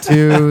sleeve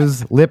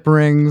tattoos, lip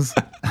rings.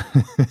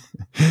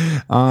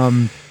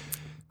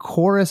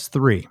 Chorus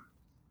 3.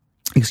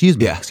 Excuse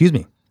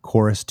me.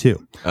 Chorus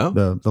 2. Oh,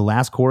 the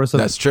last chorus of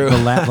that's true. The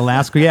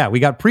last, we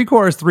got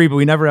pre-chorus 3, but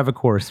we never have a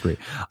chorus 3.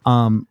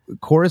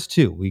 Chorus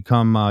 2 we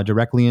come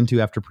directly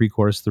into after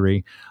pre-chorus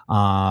 3.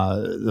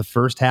 The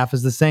first half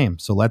is the same.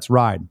 So let's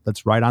ride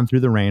on through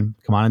the rain.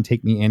 Come on and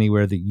take me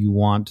anywhere that you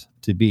want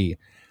to be.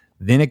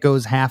 Then it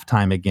goes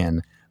halftime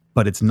again,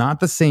 but it's not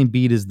the same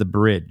beat as the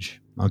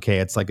bridge. Okay,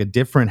 it's like a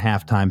different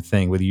halftime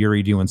thing with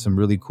Yuri doing some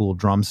really cool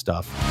drum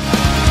stuff.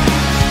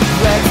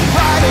 Let's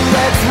ride and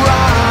let's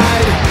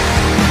ride.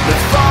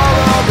 Let's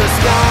follow the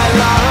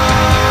skyline.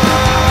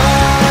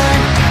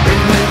 And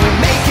when we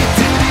make it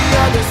to the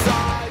other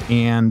side.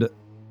 And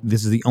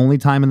this is the only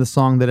time in the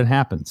song that it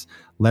happens.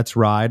 Let's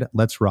ride.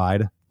 Let's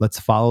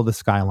follow the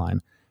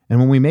skyline. And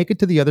when we make it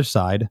to the other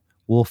side,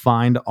 we'll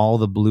find all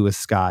the bluest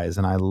skies.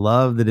 And I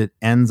love that it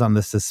ends on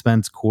the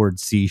suspense chord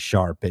C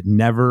sharp. It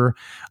never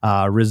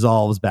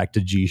resolves back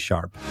to G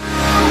sharp.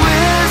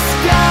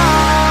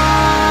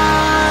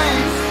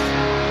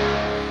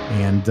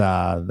 And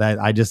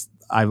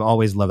I've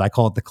always loved. I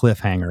call it the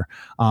cliffhanger.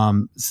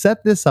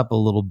 Set this up a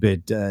little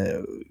bit.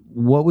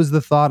 What was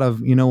the thought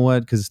of,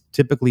 because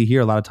typically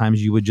here, a lot of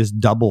times you would just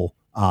double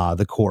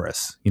the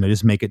chorus,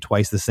 just make it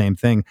twice the same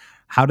thing.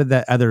 How did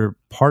that other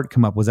part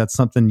come up? Was that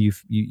something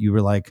you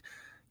were like,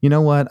 you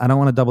know what, I don't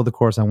want to double the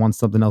chorus. I want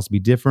something else to be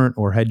different?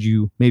 Or had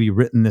you maybe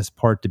written this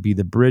part to be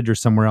the bridge or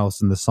somewhere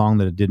else in the song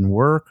that it didn't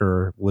work?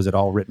 Or was it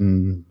all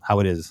written how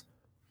it is?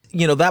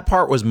 That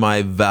part was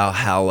my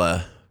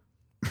Valhalla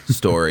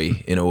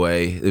story in a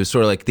way. It was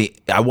sort of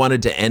like I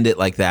wanted to end it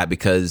like that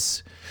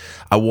because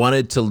I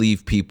wanted to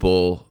leave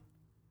people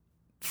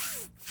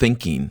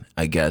thinking,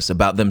 I guess,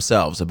 about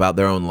themselves, about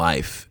their own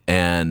life.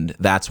 And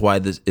that's why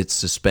it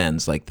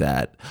suspends like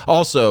that.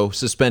 Also,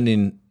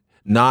 suspending,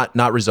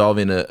 not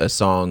resolving a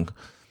song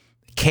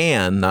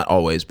can, not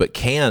always, but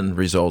can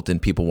result in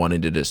people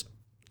wanting to just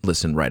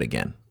listen right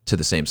again to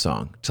the same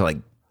song, to like,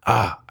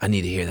 I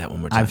need to hear that one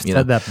more time. I've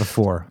said that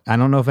before. I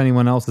don't know if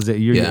anyone else is it.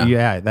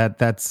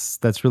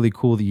 That's really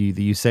cool that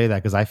you say that,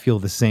 because I feel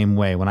the same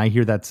way when I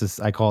hear that.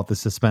 I call it the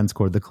suspense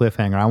chord, the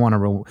cliffhanger. I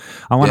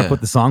want to put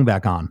the song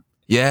back on.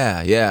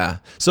 Yeah.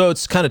 So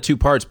it's kind of two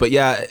parts, but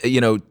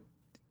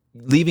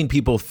leaving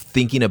people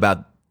thinking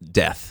about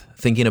death,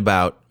 thinking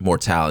about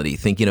mortality,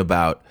 thinking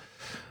about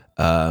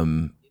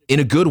in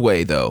a good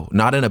way though,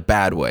 not in a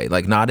bad way,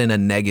 like not in a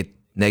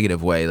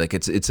negative way. Like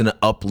it's an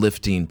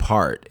uplifting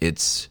part.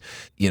 It's,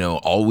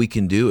 all we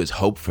can do is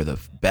hope for the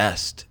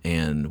best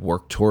and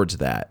work towards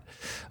that.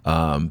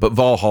 But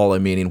Valhalla,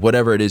 meaning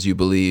whatever it is you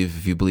believe,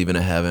 if you believe in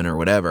a heaven or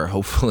whatever,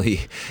 hopefully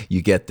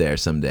you get there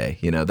someday.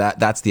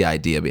 That's the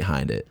idea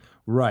behind it.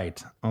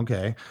 Right.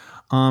 Okay.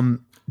 When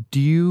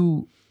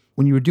you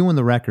were doing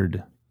the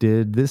record,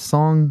 did this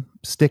song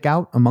stick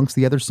out amongst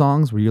the other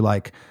songs? Were you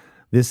like,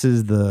 this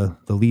is the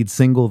lead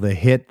single, the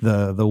hit,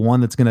 the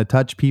one that's going to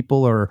touch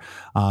people? Or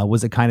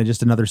was it kind of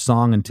just another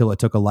song until it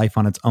took a life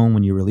on its own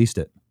when you released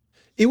it?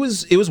 It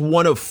was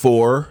one of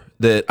four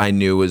that I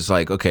knew was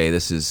like, okay,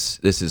 this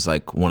is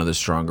like one of the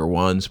stronger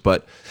ones.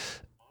 But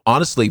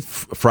honestly,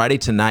 Friday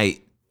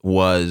Tonight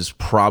was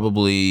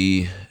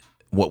probably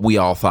what we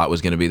all thought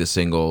was going to be the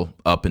single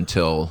up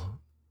until,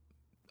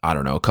 I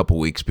don't know, a couple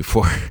weeks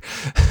before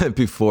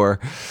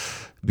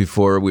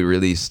we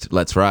released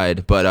Let's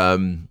Ride. But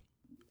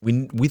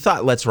we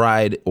thought Let's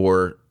Ride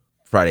or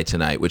Friday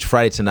Tonight, which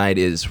Friday Tonight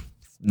is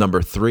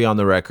number 3 on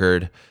the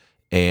record,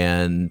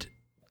 and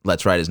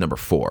Let's Ride is number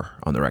 4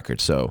 on the record.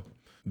 So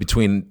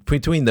between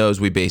those,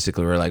 we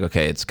basically were like,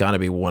 okay, it's got to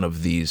be one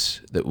of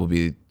these that will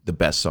be the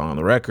best song on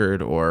the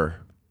record, or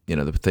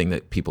the thing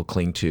that people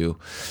cling to.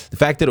 The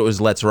fact that it was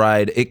Let's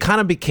Ride, it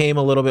kind of became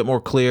a little bit more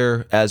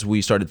clear as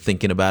we started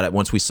thinking about it.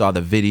 Once we saw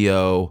the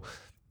video,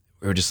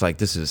 we were just like,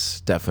 this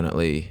is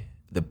definitely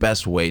the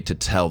best way to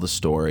tell the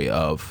story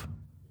of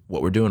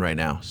what we're doing right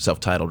now.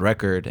 Self-titled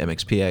record,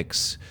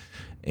 MXPX,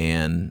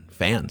 and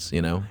fans,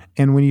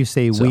 And when you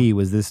say we,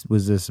 was this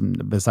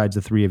besides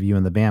the 3 of you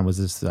in the band, was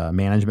this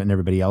management and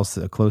everybody else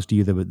close to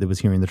you that was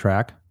hearing the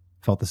track?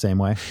 Felt the same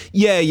way?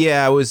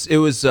 Yeah. It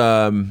was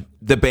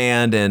the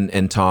band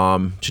and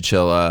Tom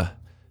Chichilla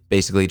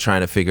basically trying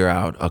to figure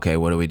out, okay,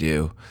 what do we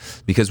do?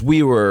 Because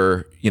we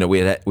were, we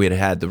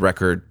had the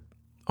record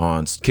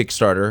on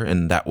Kickstarter,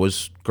 and that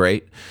was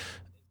great.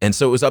 And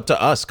so it was up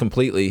to us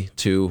completely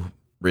to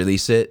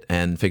release it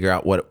and figure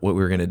out what we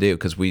were going to do.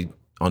 Because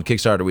on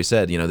Kickstarter, we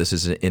said, this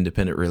is an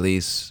independent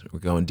release. We're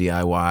going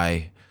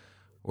DIY.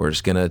 We're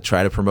just going to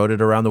try to promote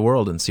it around the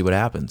world and see what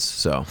happens.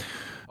 So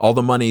all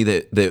the money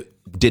that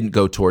didn't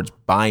go towards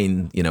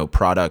buying,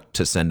 product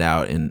to send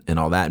out and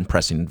all that, and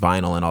pressing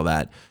vinyl and all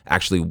that,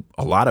 actually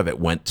a lot of it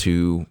went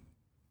to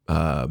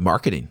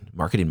marketing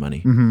money.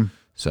 Mm-hmm.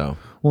 So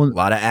a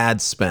lot of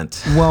ads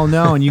spent. Well,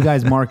 no, and you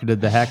guys marketed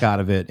the heck out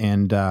of it,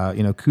 and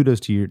kudos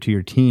to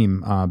your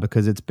team,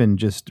 because it's been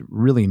just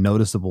really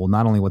noticeable.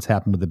 Not only what's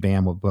happened with the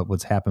band, but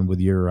what's happened with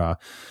your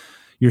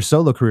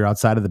solo career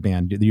outside of the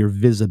band, your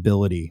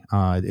visibility.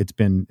 It's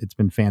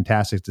been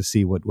fantastic to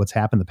see what's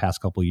happened the past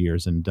couple of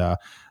years. And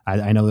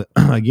I know that,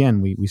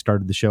 again, we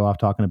started the show off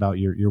talking about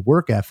your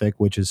work ethic,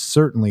 which is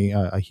certainly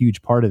a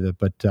huge part of it.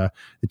 But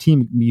the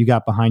team you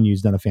got behind you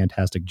has done a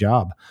fantastic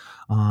job.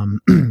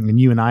 And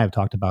you and I have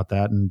talked about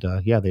that. And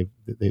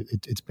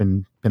it's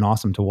been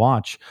awesome to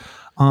watch.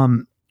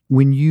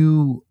 When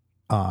you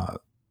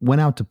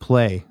went out to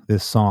play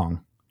this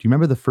song, do you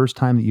remember the first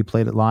time that you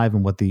played it live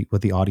and what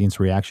the audience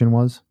reaction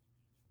was?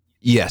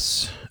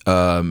 Yes.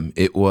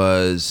 It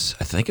was,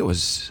 I think it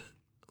was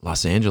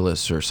Los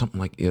Angeles or something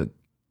like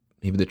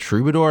maybe the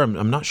Troubadour.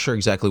 I'm not sure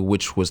exactly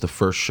which was the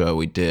first show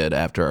we did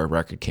after our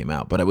record came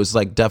out, but it was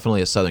like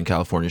definitely a Southern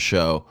California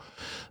show.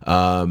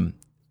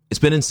 It's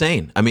been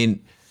insane. I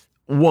mean,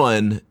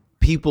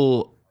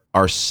 people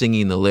are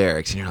singing the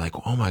lyrics and you're like,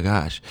 oh my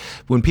gosh.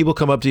 When people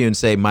come up to you and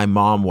say, my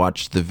mom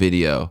watched the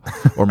video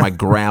or my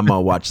grandma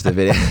watched the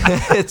video,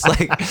 it's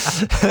like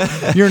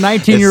your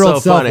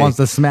 19-year-old self wants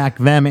to smack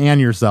them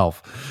and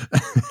yourself.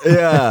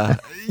 Yeah.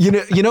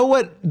 You know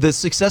what? The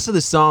success of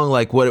the song,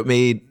 like what it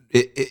made,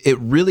 it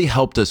really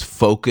helped us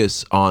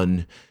focus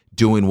on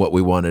doing what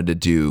we wanted to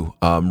do,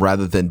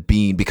 rather than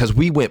because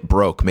we went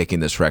broke making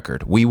this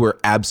record. We were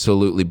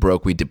absolutely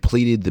broke. We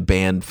depleted the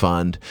band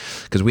fund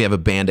because we have a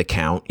band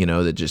account,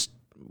 that just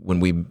when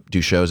we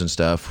do shows and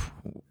stuff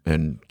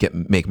and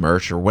make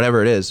merch or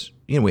whatever it is,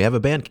 we have a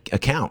band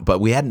account, but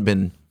we hadn't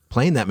been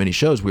playing that many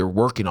shows. We were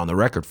working on the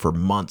record for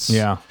months.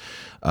 Yeah.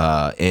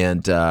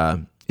 And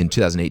in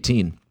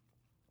 2018.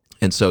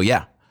 And so,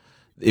 yeah,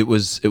 it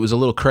was a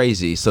little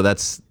crazy. So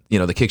that's, the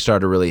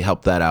Kickstarter really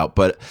helped that out.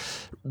 But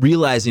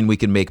realizing we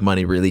can make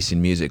money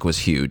releasing music was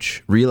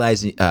huge.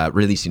 Realizing,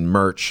 releasing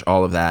merch,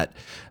 all of that,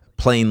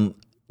 playing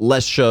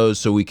less shows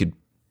so we could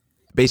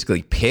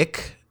basically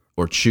pick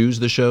or choose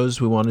the shows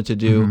we wanted to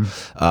do.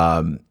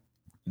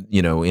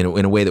 In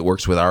a way that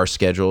works with our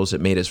schedules.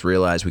 It made us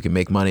realize we can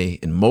make money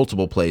in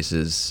multiple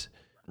places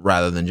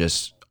rather than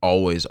just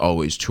always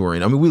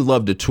touring. I mean, we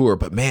love to tour,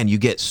 but man, you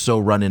get so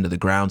run into the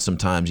ground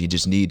sometimes. You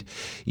just need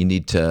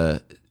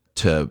to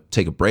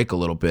take a break a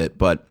little bit.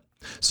 But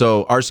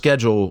so our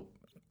schedule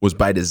was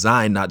by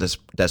design, not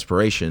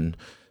desperation.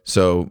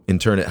 So in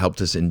turn, it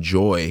helped us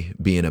enjoy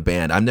being a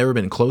band. I've never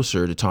been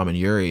closer to Tom and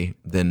Yuri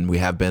than we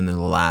have been in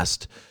the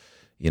last,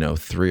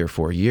 3 or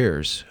 4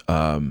 years.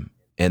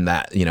 And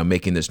that,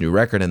 making this new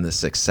record and the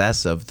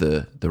success of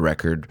the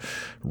record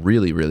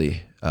really,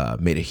 really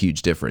made a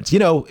huge difference.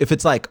 If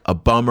it's like a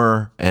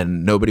bummer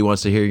and nobody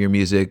wants to hear your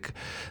music,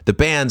 the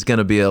band's going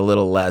to be a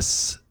little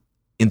less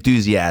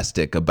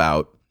enthusiastic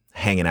about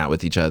hanging out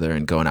with each other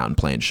and going out and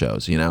playing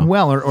shows,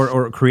 Well,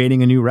 or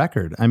creating a new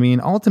record. I mean,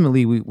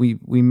 ultimately,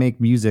 we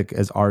make music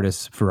as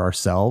artists for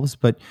ourselves,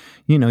 but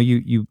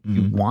you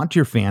want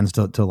your fans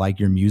to like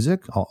your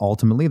music.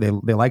 Ultimately, they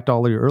liked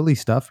all your early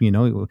stuff.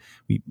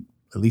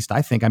 At least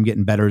I think I'm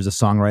getting better as a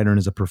songwriter and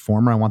as a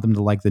performer. I want them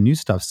to like the new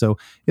stuff. So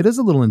it is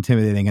a little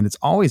intimidating. And it's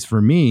always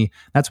for me.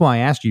 That's why I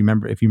asked you,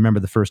 if you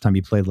remember the first time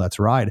you played Let's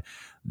Ride.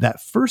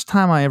 That first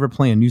time I ever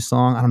play a new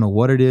song, I don't know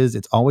what it is.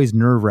 It's always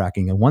nerve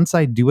wracking. And once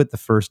I do it the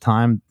first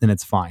time, then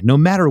it's fine. No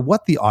matter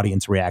what the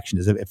audience reaction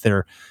is, if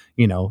they're,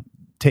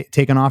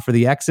 taking off for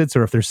the exits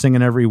or if they're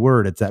singing every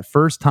word, it's that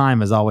first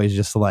time is always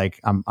just like,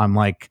 I'm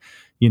like,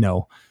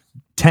 10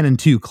 and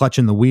 2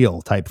 clutching the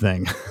wheel type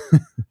thing.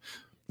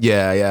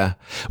 Yeah.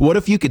 What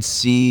if you could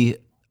see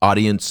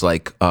audience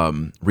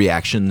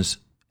reactions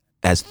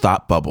as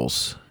thought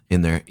bubbles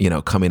in their,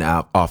 coming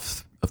out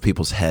off of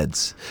people's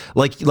heads,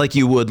 like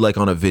you would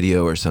on a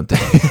video or something.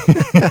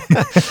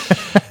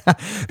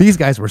 These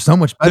guys were so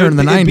much better in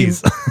the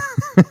 90s.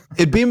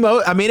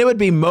 It would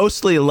be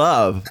mostly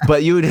love,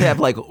 but you would have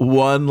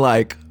one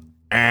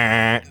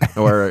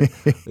or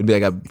it'd be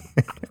like a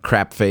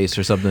crap face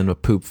or something, a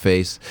poop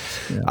face.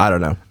 Yeah. I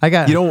don't know.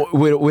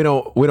 We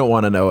don't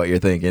want to know what you're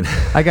thinking.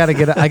 I gotta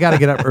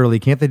get up early.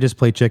 Can't they just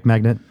play Chick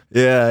Magnet?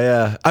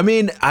 Yeah. I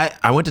mean,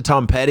 I went to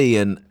Tom Petty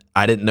and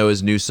I didn't know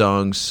his new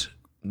songs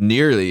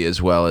nearly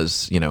as well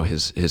as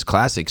his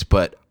classics,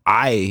 but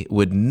I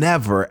would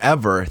never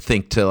ever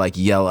think to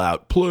yell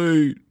out,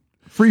 play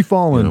Free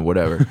Fallin',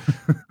 whatever.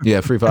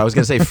 Yeah, Free Fall. I was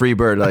gonna say Free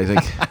Bird. I think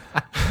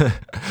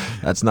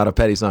that's not a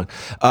Petty song.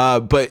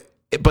 But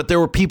there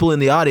were people in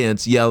the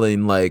audience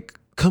yelling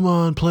 "Come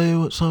on, play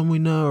what song we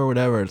know" or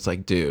whatever. It's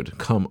like, dude,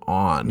 come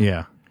on.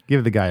 Yeah,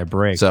 give the guy a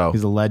break. So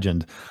he's a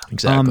legend.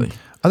 Exactly.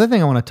 Other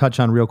thing I want to touch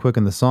on real quick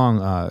in the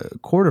song,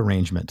 chord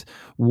arrangement.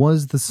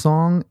 Was the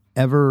song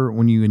ever,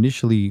 when you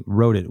initially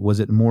wrote it, was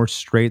it more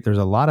straight? There's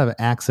a lot of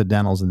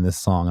accidentals in this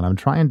song, and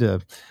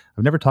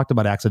I've never talked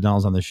about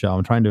accidentals on the show.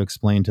 I'm trying to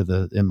explain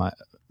in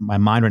my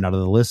mind right now to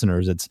the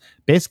listeners. It's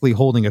basically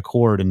holding a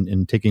chord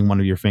and taking one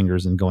of your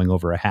fingers and going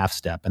over a half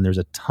step. And there's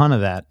a ton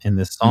of that in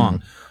this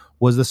song.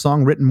 Was the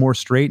song written more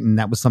straight and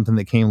that was something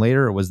that came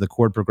later, or was the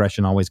chord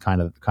progression always kind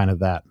of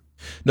that?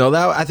 No,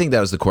 I think that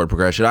was the chord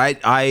progression.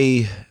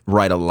 I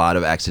write a lot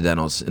of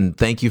accidentals, and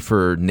thank you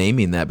for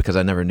naming that because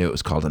I never knew it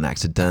was called an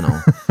accidental.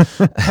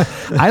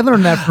 I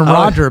learned that from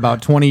Roger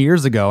about 20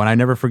 years ago, and I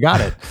never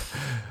forgot it.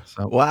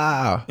 So,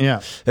 wow.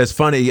 Yeah. It's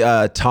funny.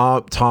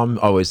 Tom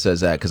always says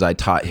that because I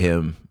taught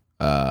him,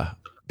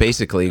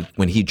 basically,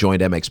 when he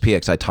joined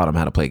MXPX, I taught him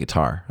how to play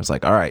guitar. I was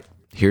like, all right,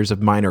 here's a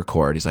minor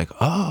chord. He's like,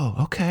 oh,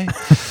 okay.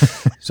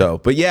 So,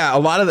 but yeah, a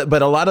lot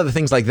of the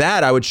things like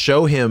that, I would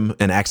show him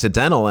an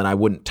accidental and I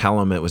wouldn't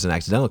tell him it was an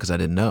accidental because I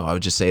didn't know. I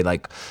would just say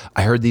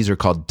I heard these are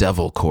called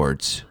devil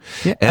chords.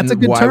 Yeah, and that's a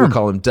good why term. we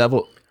call them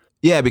devil.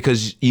 Yeah,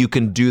 because you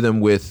can do them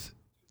with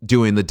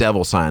doing the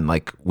devil sign,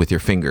 with your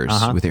fingers,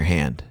 with your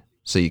hand.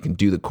 So you can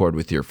do the chord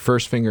with your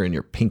first finger and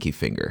your pinky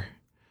finger.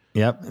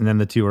 Yep. And then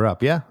the two are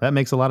up. Yeah. That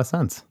makes a lot of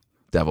sense.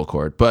 Devil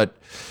chord. But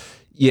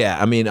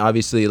yeah, I mean,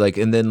 obviously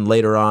and then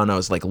later on I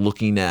was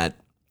looking at,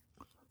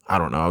 I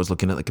don't know, I was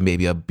looking at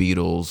maybe a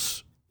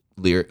Beatles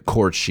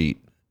chord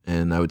sheet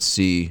and I would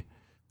see,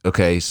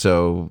 okay,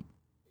 so,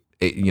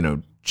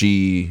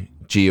 G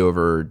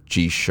over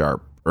G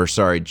sharp, or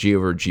sorry, G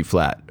over G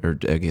flat, or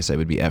I guess that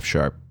would be F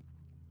sharp.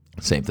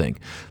 Same thing.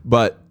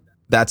 But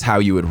that's how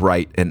you would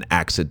write an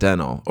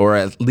accidental, or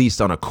at least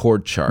on a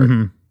chord chart.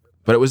 Mm-hmm.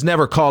 But it was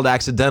never called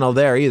accidental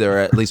there either,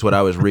 at least what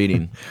I was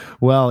reading.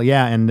 Well,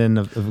 yeah, and then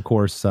of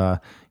course,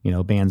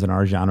 bands in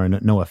our genre,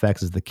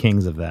 NoFX is the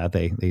kings of that.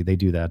 They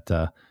do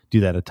that do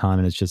that a ton,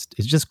 and it's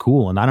just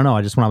cool. And I don't know,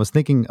 when I was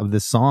thinking of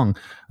this song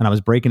and I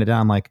was breaking it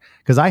down, like,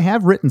 because I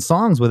have written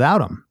songs without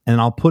them, and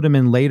I'll put them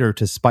in later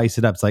to spice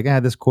it up. It's like,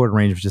 this chord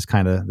range was just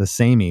kind of the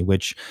samey,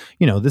 which,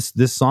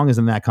 this song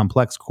isn't that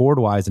complex chord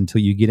wise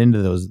until you get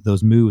into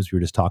those moves we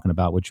were just talking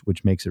about,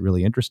 which makes it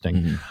really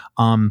interesting.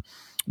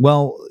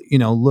 Well,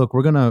 look,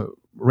 we're gonna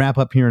wrap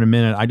up here in a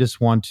minute. I just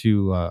want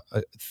to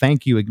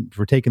thank you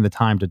for taking the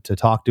time to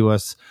talk to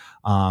us.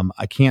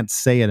 I can't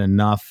say it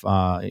enough.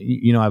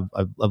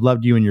 I've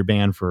loved you and your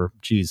band for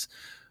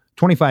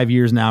 25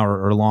 years now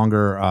or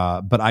longer.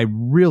 But I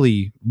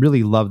really,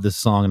 really love this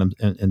song,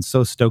 and I'm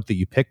so stoked that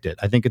you picked it.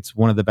 I think it's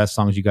one of the best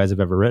songs you guys have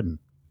ever written.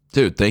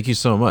 Dude, thank you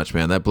so much,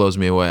 man. That blows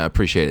me away. I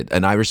appreciate it.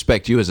 And I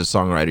respect you as a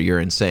songwriter. You're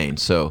insane.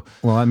 So,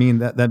 well, I mean,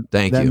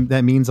 thank you.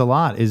 That means a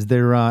lot. Is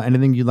there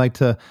anything you'd like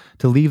to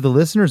leave the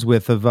listeners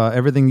with of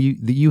everything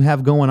that you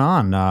have going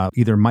on,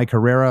 either Mike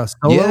Herrera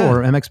solo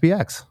or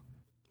MXPX?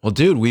 Well,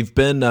 dude, we've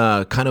been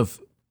kind of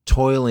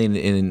toiling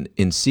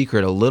in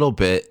secret a little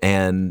bit,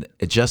 and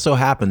it just so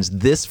happens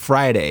this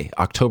Friday,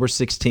 October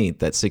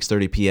 16th at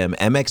 6:30 p.m.,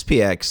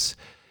 MXPX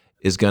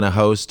is going to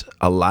host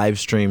a live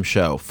stream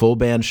show, full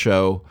band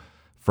show,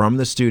 from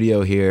the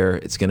studio here.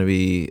 It's going to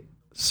be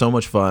so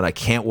much fun. I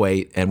can't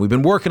wait. And we've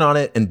been working on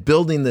it and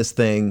building this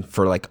thing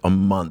for like a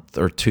month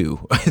or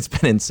two. It's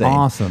been insane.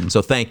 Awesome.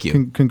 So thank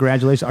you.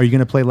 Congratulations. Are you going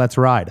to play Let's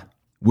Ride?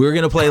 We're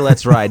going to play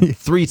Let's Ride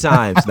 3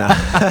 times now.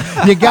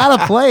 You got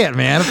to play it,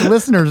 man. If the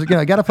listeners,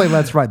 got to play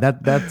Let's Ride.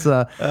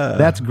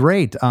 That's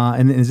great.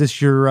 And is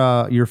this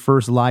your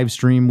first live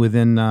stream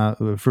within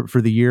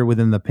for the year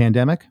within the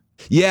pandemic?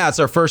 Yeah, it's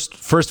our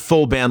first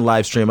full band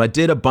live stream. I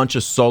did a bunch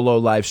of solo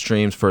live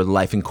streams for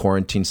Life in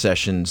Quarantine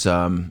sessions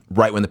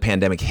right when the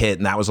pandemic hit,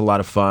 and that was a lot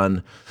of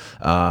fun.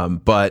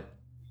 But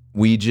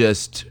we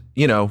just,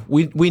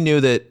 we knew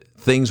that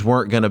things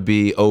weren't going to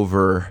be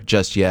over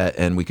just yet,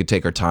 and we could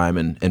take our time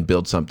and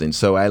build something.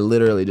 So I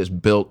literally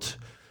just built,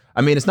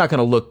 it's not going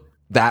to look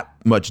that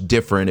much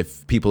different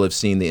if people have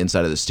seen the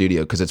inside of the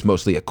studio, because it's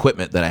mostly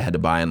equipment that I had to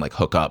buy and like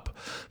hook up,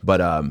 but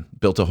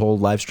built a whole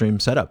live stream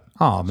setup.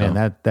 Oh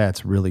man,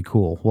 that's really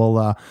cool.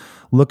 Well,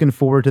 looking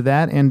forward to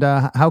that. And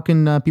how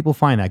can people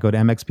find that? Go to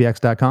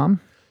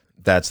mxpx.com.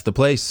 That's the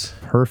place.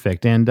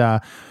 Perfect. And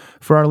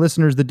for our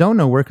listeners that don't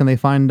know, where can they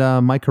find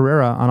Mike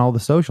Herrera on all the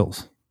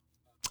socials?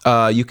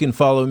 You can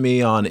follow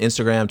me on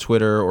Instagram,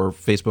 Twitter, or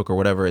Facebook or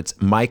whatever. It's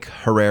Mike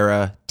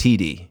Herrera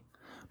TD.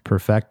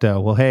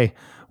 Perfecto. Well, hey,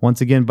 once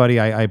again, buddy,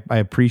 I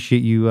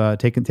appreciate you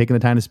taking the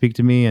time to speak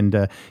to me,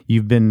 and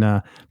you've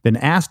been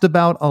asked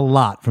about a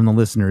lot from the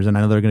listeners, and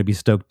I know they're going to be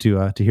stoked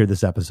to hear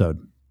this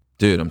episode.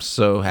 Dude, I'm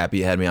so happy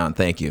you had me on.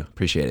 Thank you.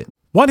 Appreciate it.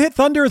 One Hit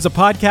Thunder is a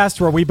podcast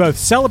where we both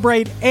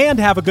celebrate and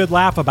have a good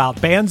laugh about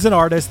bands and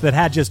artists that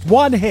had just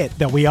one hit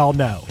that we all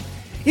know.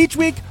 Each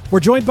week, we're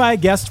joined by a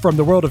guest from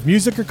the world of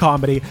music or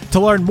comedy to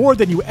learn more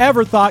than you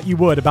ever thought you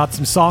would about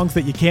some songs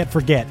that you can't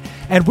forget.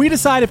 And we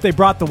decide if they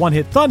brought the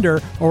one-hit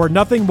thunder or were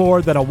nothing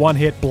more than a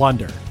one-hit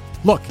blunder.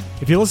 Look,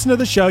 if you listen to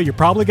the show, you're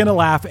probably going to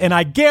laugh, and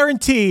I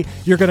guarantee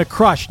you're going to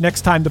crush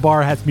next time the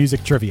bar has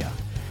music trivia.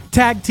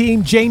 Tag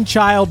Team, Jane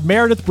Child,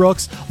 Meredith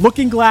Brooks,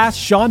 Looking Glass,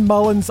 Sean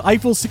Mullins,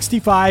 Eiffel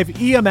 65,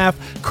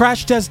 EMF,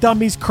 Crash Test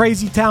Dummies,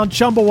 Crazy Town,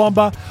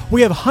 Chumbawamba.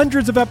 We have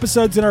hundreds of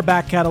episodes in our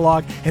back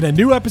catalog and a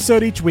new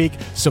episode each week,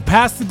 so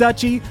pass the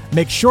Dutchie,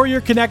 make sure you're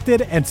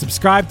connected, and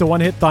subscribe to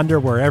One Hit Thunder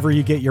wherever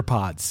you get your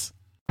pods.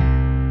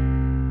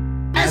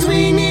 As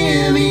we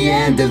near the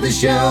end of the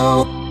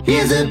show,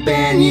 here's a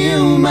band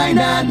you might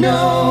not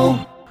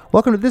know.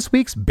 Welcome to this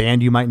week's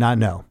Band You Might Not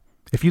Know.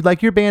 If you'd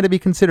like your band to be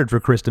considered for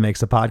Chris to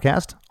Makes a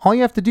Podcast, all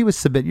you have to do is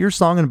submit your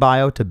song and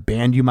bio to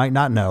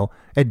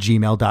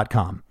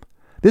bandyoumightnotknow@gmail.com.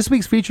 This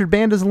week's featured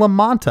band is La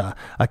Manta,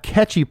 a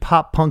catchy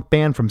pop-punk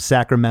band from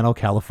Sacramento,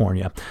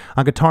 California.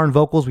 On guitar and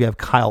vocals, we have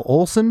Kyle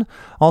Olson.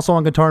 Also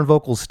on guitar and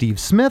vocals, Steve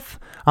Smith.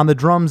 On the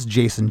drums,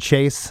 Jason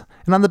Chase.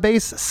 And on the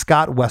bass,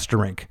 Scott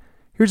Westerink.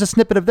 Here's a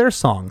snippet of their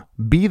song,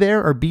 Be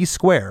There or Be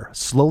Square,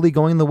 slowly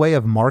going the way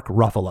of Mark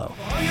Ruffalo.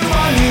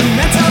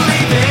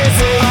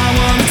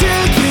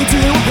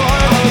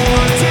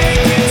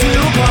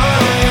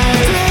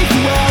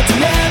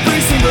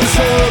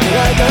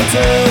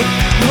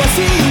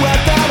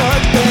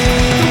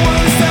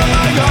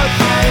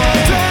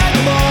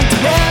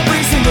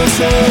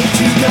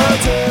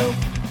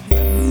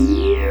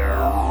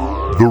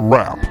 The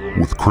Wrap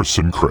with Chris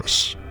and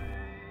Chris.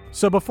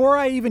 So before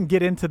I even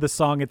get into the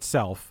song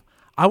itself,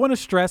 I want to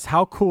stress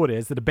how cool it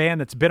is that a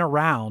band that's been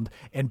around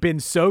and been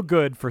so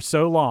good for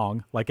so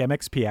long, like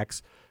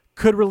MXPX,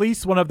 could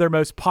release one of their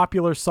most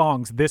popular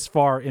songs this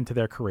far into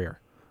their career.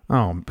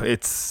 Oh,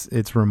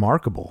 it's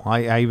remarkable.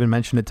 I even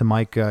mentioned it to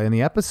Mike in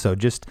the episode.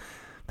 Just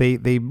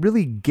they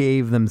really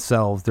gave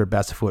themselves their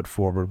best foot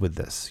forward with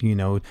this.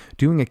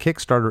 Doing a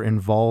Kickstarter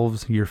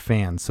involves your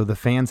fans, so the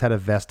fans had a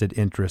vested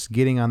interest.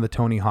 Getting on the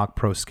Tony Hawk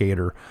Pro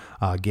Skater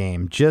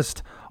game,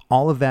 just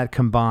all of that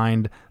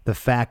combined, the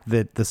fact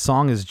that the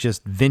song is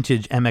just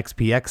vintage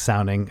MXPX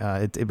sounding,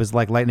 it was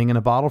like lightning in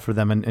a bottle for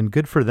them, and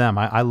good for them.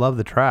 I love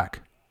the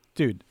track.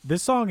 Dude,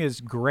 this song is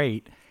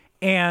great,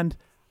 and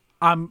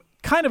I'm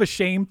kind of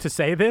ashamed to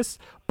say this,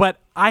 but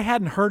I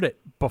hadn't heard it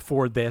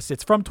before this.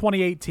 It's from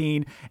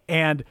 2018,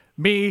 and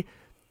me,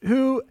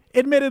 who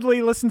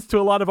admittedly listens to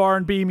a lot of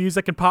R&B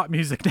music and pop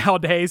music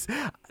nowadays,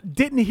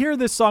 didn't hear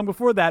this song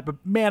before that, but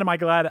man, am I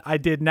glad I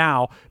did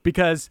now,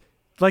 because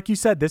like you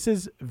said, this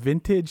is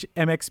vintage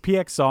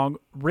MXPX song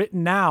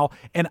written now,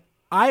 and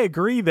I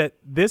agree that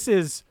this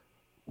is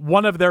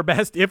one of their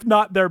best, if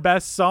not their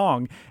best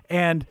song.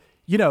 And,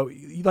 you know,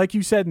 like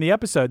you said in the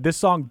episode, this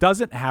song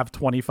doesn't have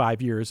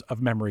 25 years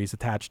of memories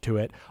attached to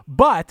it,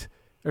 but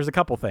there's a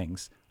couple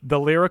things. The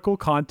lyrical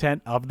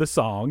content of the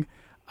song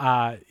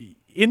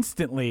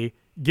instantly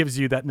gives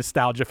you that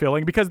nostalgia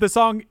feeling, because the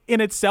song in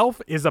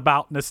itself is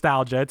about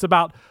nostalgia. It's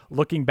about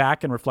looking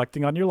back and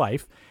reflecting on your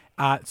life.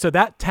 So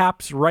that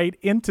taps right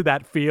into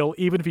that feel,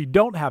 even if you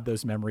don't have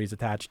those memories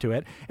attached to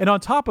it. And on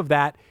top of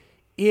that,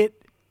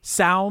 it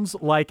sounds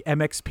like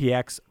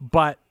MXPX,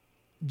 but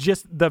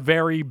just the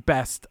very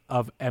best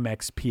of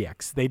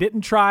MXPX. They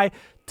didn't try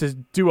to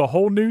do a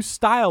whole new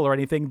style or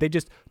anything. They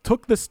just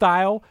took the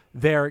style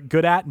they're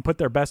good at and put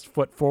their best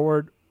foot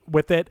forward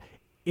with it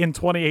in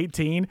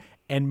 2018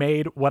 and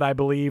made what I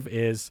believe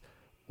is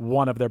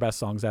one of their best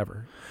songs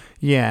ever.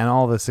 Yeah, and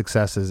all the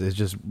successes is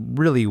just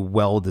really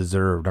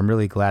well-deserved. I'm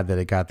really glad that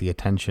it got the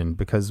attention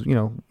because, you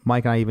know,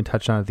 Mike and I even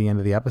touched on it at the end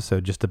of the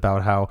episode just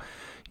about how,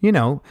 you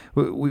know,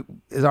 we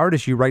as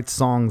artists, you write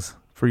songs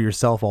for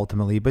yourself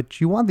ultimately, but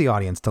you want the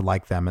audience to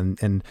like them.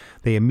 And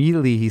they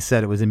immediately, he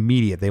said it was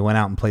immediate. They went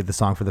out and played the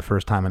song for the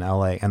first time in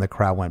LA and the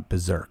crowd went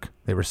berserk.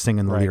 They were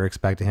singing the lyrics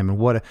back to him.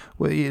 And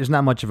there's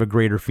not much of a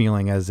greater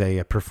feeling as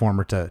a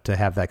performer to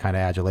have that kind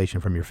of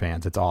adulation from your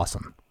fans. It's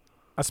awesome.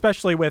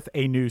 Especially with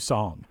a new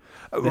song.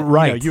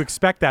 Right. You know, you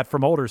expect that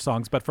from older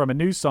songs, but from a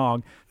new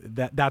song,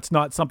 that's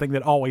not something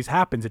that always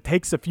happens. It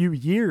takes a few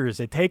years.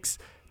 It takes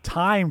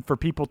time for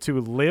people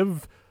to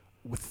live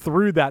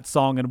through that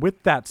song and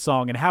with that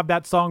song and have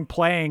that song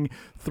playing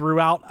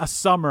throughout a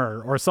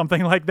summer or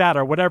something like that,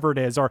 or whatever it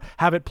is, or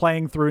have it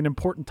playing through an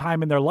important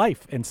time in their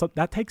life. And so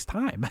that takes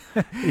time.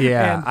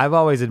 Yeah. And I've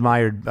always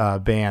admired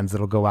bands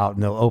that'll go out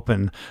and they'll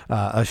open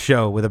a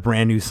show with a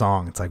brand new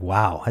song. It's like,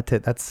 wow,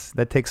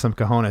 that takes some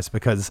cojones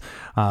because,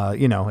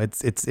 you know,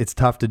 it's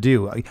tough to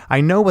do.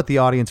 I know what the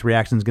audience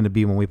reaction is going to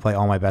be when we play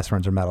All My Best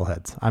Friends Are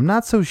Metalheads. I'm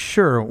not so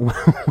sure what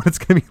it's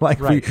going to be like.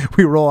 Right.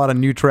 We roll out a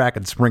new track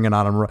and spring it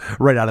on them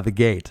right out of the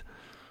gate.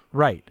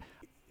 Right.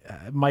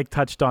 Mike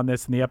touched on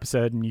this in the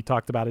episode, and you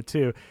talked about it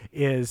too,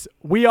 is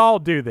we all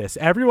do this.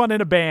 Everyone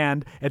in a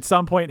band at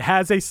some point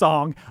has a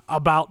song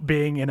about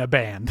being in a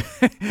band.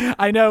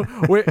 I know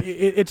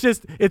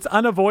it's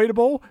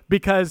unavoidable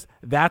because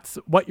that's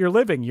what you're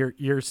living.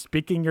 You're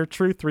speaking your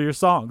truth through your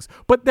songs,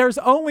 but there's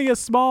only a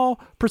small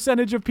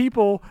percentage of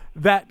people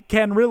that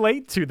can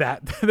relate to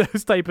that,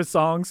 those type of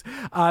songs.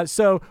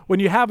 So when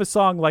you have a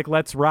song like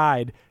Let's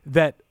Ride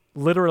that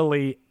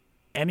literally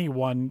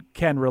anyone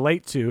can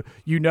relate to,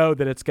 you know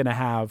that it's going to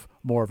have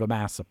more of a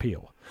mass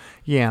appeal.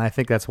 Yeah, and I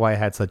think that's why it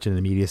had such an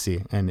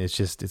immediacy, and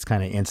it's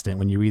kind of instant.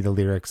 When you read the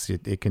lyrics,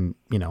 it can,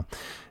 you know,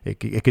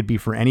 it could be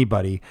for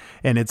anybody.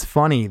 And it's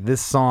funny,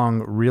 this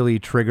song really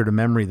triggered a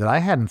memory that I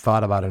hadn't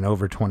thought about in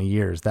over 20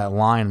 years. That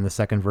line in the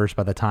second verse,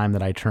 by the time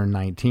that I turned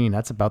 19,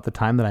 that's about the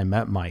time that I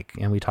met Mike,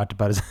 and we talked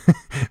about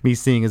me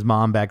seeing his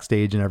mom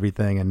backstage and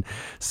everything. And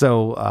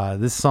so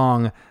this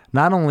song,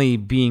 not only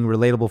being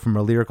relatable from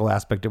a lyrical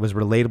aspect, it was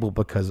relatable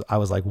because I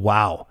was like,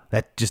 wow,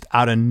 that just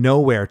out of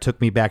nowhere took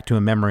me back to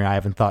a memory I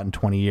haven't thought in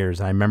 20 years.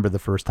 And I remember the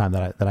first time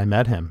that I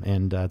met him,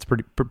 and it's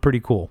pretty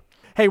cool.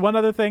 Hey, one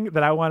other thing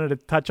that I wanted to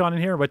touch on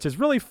in here, which is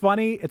really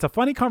funny. It's a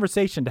funny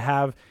conversation to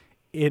have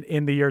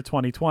in the year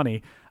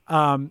 2020,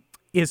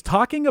 is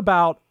talking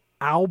about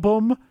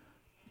album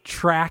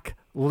track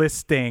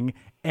listing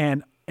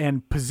and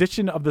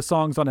position of the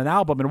songs on an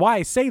album. And why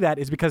I say that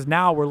is because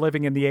now we're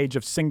living in the age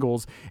of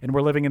singles and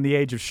we're living in the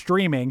age of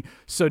streaming.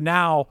 So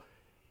now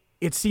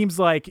it seems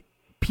like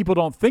people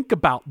don't think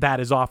about that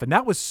as often.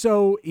 That was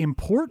so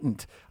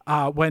important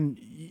when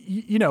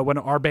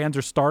our bands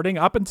are starting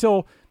up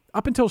until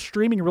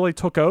streaming really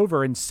took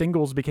over and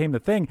singles became the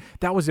thing.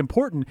 That was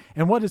important.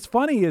 And what is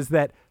funny is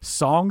that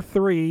song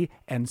 3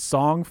 and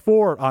song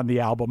 4 on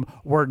the album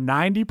were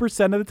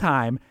 90% of the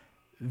time,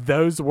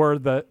 those were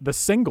the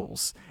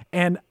singles.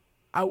 And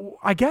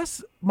I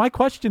guess my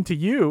question to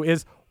you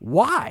is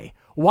why?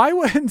 Why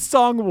wouldn't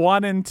song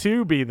 1 and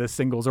 2 be the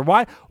singles? Or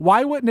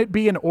why wouldn't it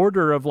be an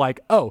order of like,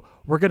 oh,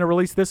 we're going to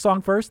release this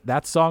song first?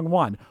 That's song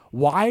 1.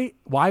 Why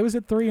was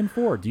it 3 and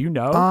 4? Do you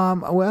know?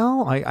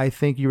 Well, I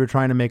think you were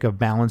trying to make a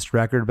balanced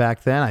record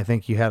back then. I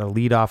think you had a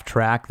lead-off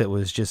track that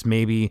was just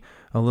maybe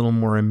a little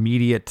more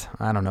immediate.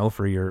 I don't know,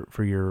 for your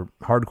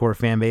hardcore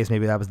fan base,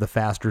 maybe that was the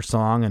faster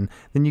song. And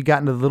then you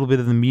got into a little bit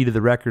of the meat of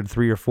the record,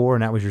 3 or 4,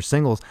 and that was your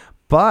singles.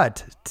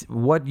 But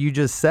what you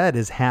just said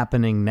is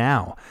happening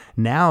now.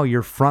 Now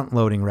you're front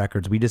loading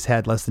records. We just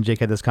had Less Than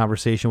Jake had this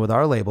conversation with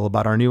our label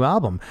about our new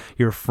album.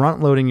 You're front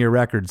loading your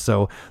records,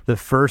 so the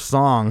first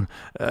song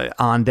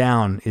on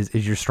down is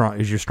your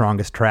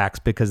strongest tracks,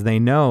 because they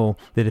know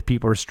that if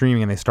people are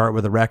streaming and they start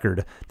with a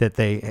record, that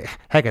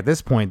at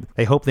this point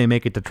they hope they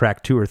make it to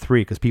track 2 or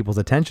 3, because people's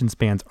attention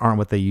spans aren't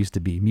what they used to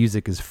be.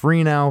 Music is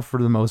free now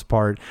for the most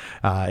part.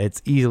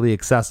 It's easily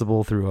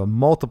accessible through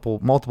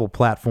multiple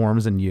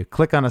platforms, and you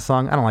click on a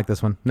song. I don't like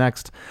this one.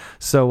 Next.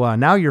 So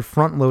now you're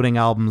front loading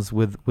albums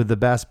with the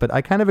best. But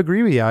I kind of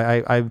agree with you.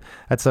 I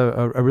that's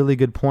a really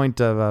good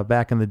point. Of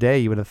back in the day,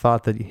 you would have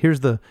thought that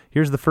here's the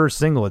first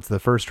single. It's the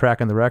first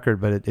track on the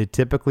record, but it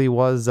typically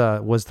was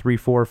 3,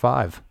 4, or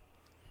 5.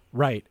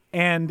 Right.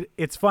 And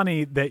it's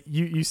funny that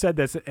you said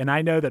this, and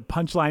I know that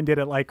Punchline did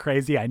it like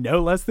crazy. I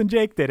know Less Than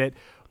Jake did it,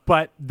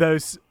 but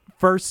those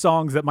first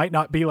songs that might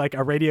not be like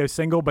a radio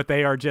single, but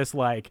they are just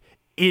like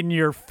in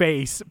your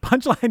face.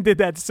 Punchline did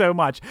that so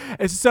much.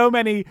 And so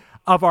many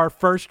of our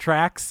first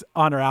tracks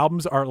on our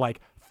albums are like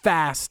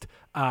fast,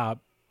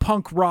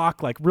 punk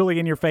rock, like really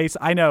in your face.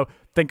 I know.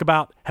 Think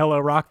about Hello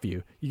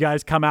Rockview. You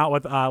guys come out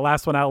with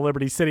last one out of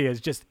Liberty City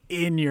is just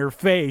in your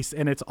face,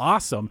 and it's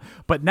awesome.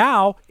 But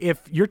now,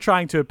 if you're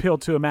trying to appeal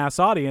to a mass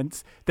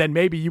audience, then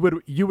maybe you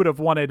would have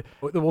wanted.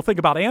 We'll think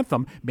about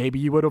Anthem. Maybe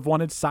you would have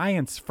wanted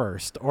Science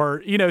first,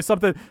 or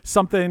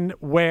something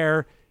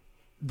where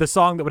the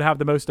song that would have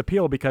the most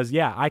appeal, because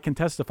I can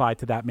testify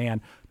to that, man.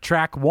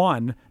 Track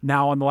 1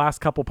 now on the last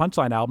couple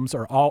Punchline albums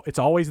it's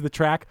always the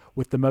track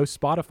with the most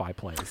Spotify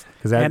plays.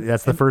 Because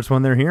that's the first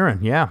one they're hearing.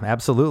 Yeah,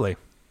 absolutely.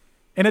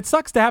 And it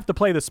sucks to have to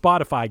play the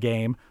Spotify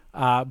game,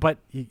 but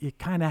you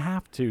kind of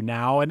have to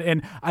now.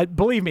 And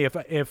believe me,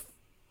 if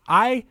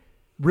I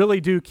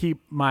really do keep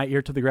my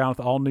ear to the ground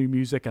with all new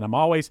music, and I'm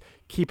always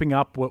keeping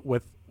up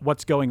with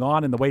what's going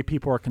on and the way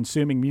people are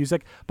consuming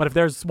music. But if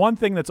there's one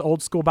thing that's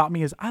old school about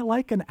me, is I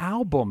like an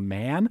album,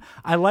 man.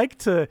 I like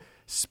to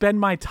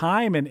spend my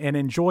time and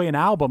enjoy an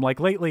album.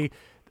 Like lately,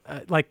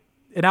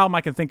 an album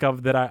I can think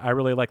of that I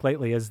really like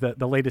lately is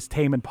the latest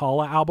Tame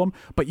Impala album.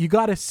 But you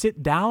got to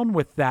sit down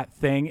with that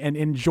thing and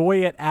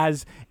enjoy it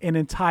as an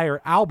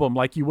entire album,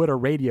 like you would a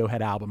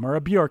Radiohead album or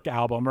a Björk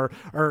album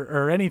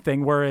or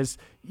anything. Whereas,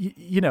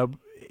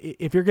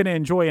 if you're going to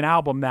enjoy an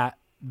album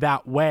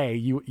that way,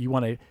 you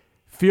want to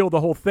feel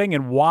the whole thing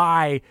and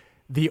why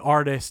the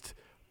artist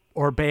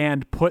or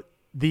band put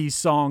these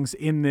songs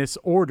in this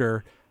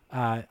order.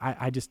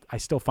 I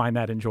still find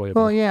that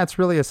enjoyable. Well, yeah, it's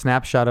really a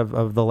snapshot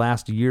of the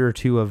last year or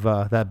two of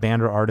that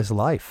band or artist's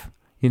life,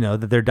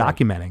 that they're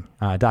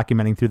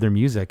documenting through their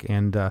music.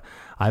 And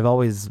I've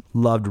always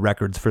loved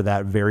records for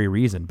that very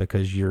reason,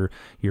 because you're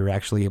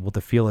actually able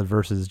to feel it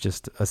versus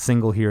just a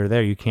single here or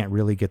there. You can't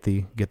really get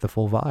the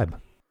full vibe.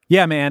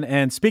 Yeah, man.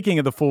 And speaking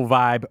of the full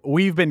vibe,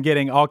 we've been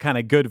getting all kind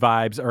of good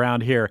vibes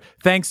around here,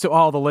 thanks to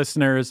all the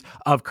listeners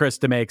of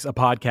Krista Makes a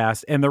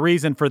Podcast. And the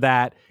reason for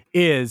that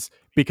is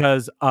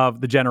because of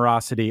the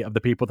generosity of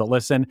the people that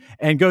listen.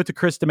 And go to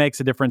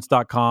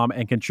KristaMakesADifference.com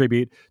and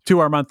contribute to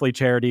our monthly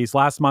charities.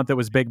 Last month, it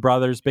was Big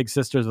Brothers, Big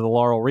Sisters of the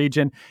Laurel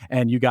Region,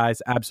 and you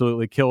guys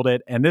absolutely killed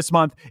it. And this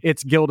month,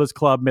 it's Gilda's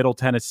Club Middle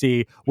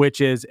Tennessee,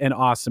 which is an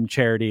awesome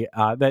charity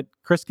that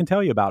Chris can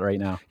tell you about right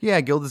now.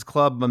 Yeah, Gilda's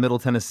Club Middle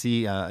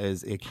Tennessee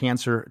is a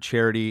cancer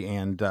charity,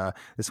 and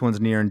this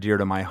one's near and dear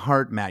to my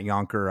heart. Matt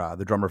Yonker,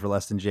 the drummer for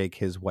Less Than Jake,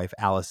 his wife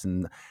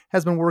Allison,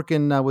 has been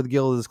working with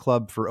Gilda's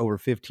Club for over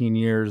 15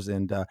 years.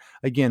 And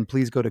again,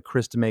 please go to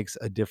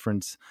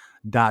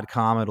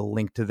KristaMakesADifference.com. It'll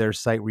link to their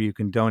site where you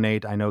can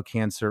donate. I know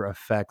cancer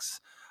affects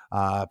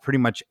pretty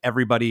much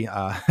everybody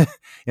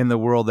in the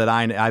world that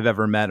I've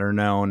ever met or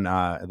known.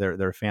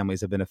 Their families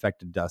have been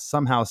affected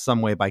somehow,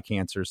 some way by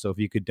cancer. So if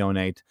you could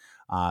donate,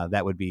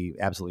 that would be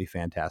absolutely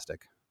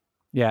fantastic.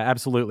 Yeah,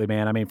 absolutely,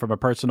 man. I mean, from a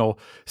personal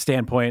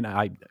standpoint,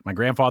 my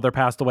grandfather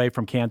passed away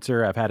from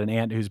cancer. I've had an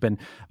aunt who's been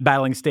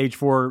battling stage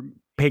 4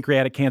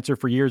 pancreatic cancer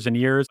for years and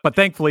years, but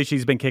thankfully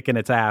she's been kicking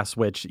its ass,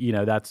 which,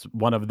 that's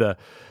one of the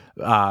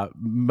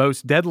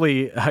most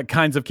deadly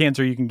kinds of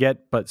cancer you can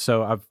get. But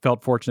so I've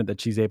felt fortunate that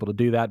she's able to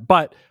do that.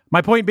 But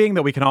my point being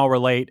that we can all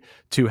relate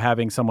to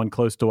having someone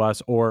close to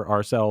us or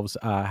ourselves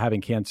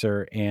having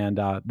cancer. And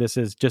this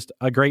is just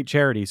a great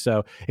charity.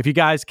 So if you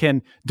guys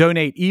can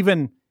donate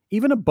even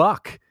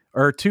 $1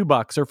 or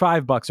 $2 or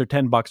 $5 or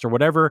 $10 or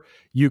whatever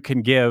you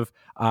can give,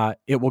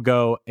 it will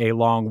go a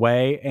long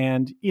way.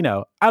 And,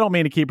 I don't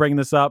mean to keep bringing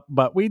this up,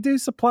 but we do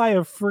supply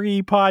a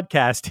free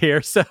podcast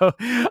here. So,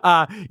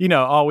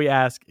 all we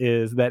ask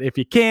is that if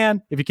you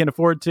can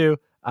afford to,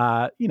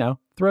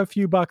 throw a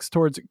few bucks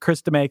towards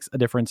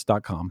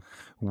KristaMakesADifference.com.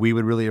 We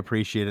would really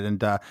appreciate it.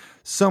 And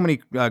so many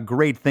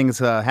great things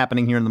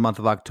happening here in the month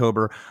of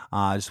October.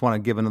 I just want to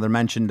give another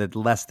mention that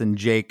Less Than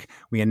Jake,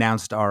 we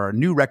announced our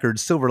new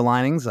record, Silver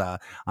Linings, on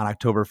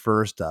October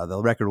 1st.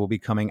 The record will be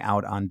coming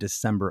out on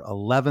December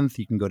 11th.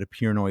 You can go to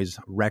Pure Noise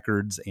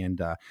Records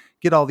and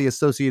get all the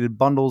associated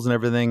bundles and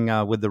everything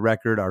with the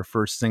record. Our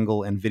first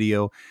single and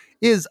video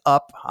is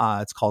up.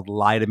 It's called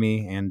Lie to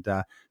Me. And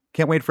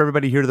Can't wait for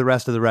everybody to hear the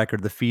rest of the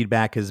record. The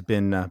feedback has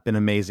been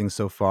amazing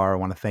so far. I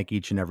want to thank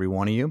each and every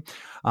one of you.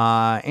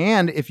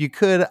 And if you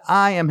could,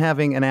 I am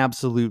having an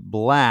absolute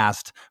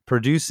blast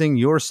producing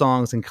your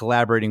songs and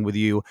collaborating with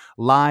you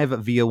live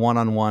via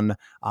one-on-one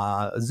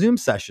Zoom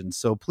sessions.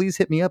 So please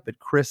hit me up at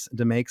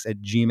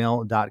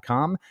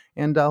chrisdemakes@gmail.com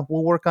and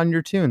we'll work on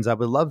your tunes. I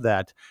would love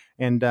that.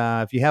 And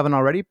if you haven't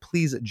already,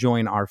 please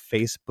join our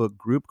Facebook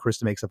group,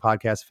 Krista Makes a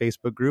Podcast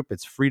Facebook group.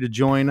 It's free to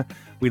join.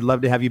 We'd love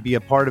to have you be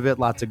a part of it.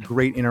 Lots of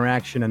great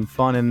interaction and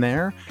fun in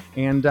there.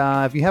 And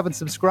if you haven't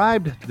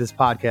subscribed to this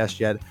podcast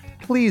yet,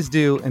 please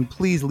do. And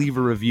please leave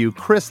a review.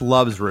 Chris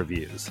loves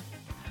reviews.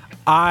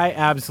 I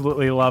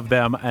absolutely love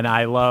them, and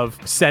I love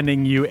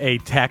sending you a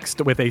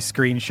text with a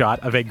screenshot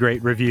of a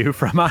great review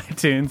from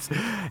iTunes.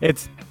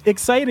 It's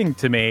exciting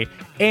to me.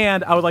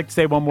 And I would like to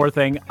say one more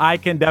thing. I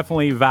can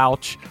definitely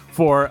vouch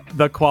for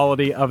the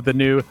quality of the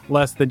new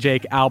Less Than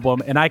Jake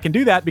album, and I can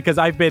do that because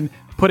I've been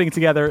putting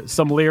together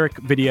some lyric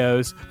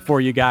videos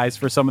for you guys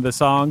for some of the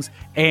songs.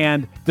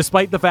 And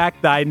despite the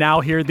fact that I now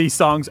hear these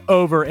songs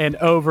over and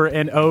over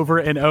and over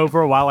and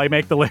over while I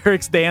make the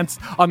lyrics dance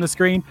on the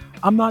screen,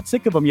 I'm not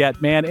sick of them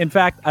yet, man. In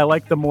fact, I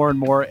like them more and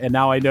more, and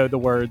now I know the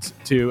words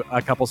to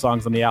a couple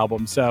songs on the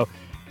album. So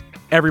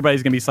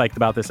everybody's going to be psyched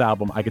about this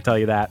album. I can tell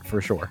you that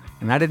for sure.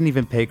 And I didn't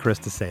even pay Chris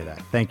to say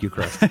that. Thank you,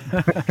 Chris.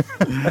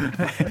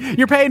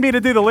 You're paying me to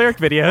do the lyric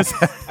videos.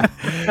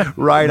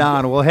 Right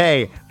on. Well,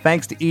 hey,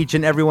 thanks to each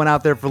and everyone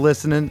out there for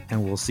listening,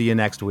 and we'll see you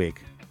next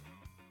week.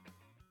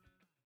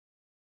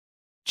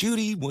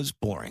 Judy was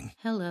boring.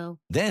 Hello.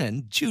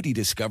 Then Judy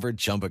discovered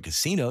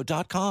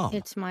ChumbaCasino.com.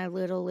 It's my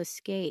little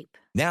escape.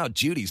 Now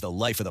Judy's the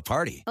life of the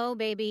party. Oh,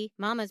 baby,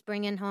 mama's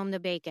bringing home the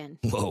bacon.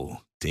 Whoa,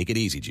 take it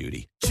easy,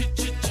 Judy.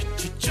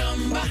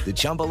 The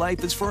Chumba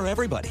life is for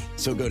everybody.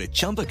 So go to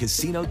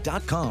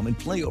ChumbaCasino.com and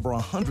play over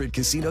 100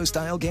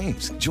 casino-style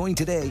games. Join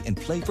today and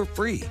play for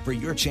free for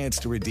your chance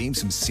to redeem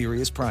some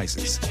serious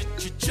prizes.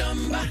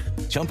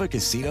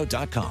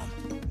 ChumbaCasino.com.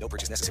 No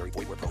purchase necessary.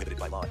 Void where prohibited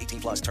by law. 18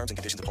 plus terms and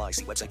conditions apply.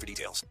 See website for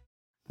details.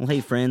 Well,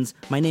 hey friends,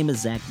 my name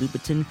is Zach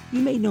Lupetin.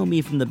 You may know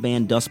me from the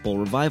band Dust Bowl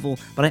Revival,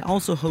 but I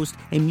also host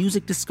a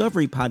music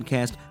discovery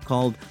podcast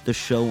called The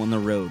Show on the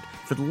Road.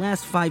 For the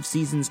last 5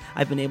 seasons,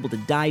 I've been able to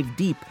dive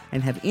deep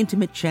and have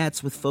intimate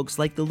chats with folks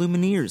like the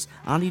Lumineers,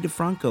 Ani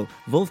DeFranco,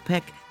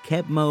 Wolfpack,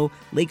 Keb Mo,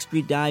 Lake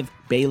Street Dive,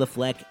 Bela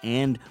Fleck,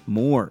 and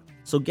more.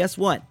 So guess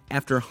what?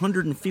 After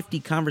 150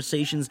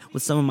 conversations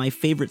with some of my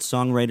favorite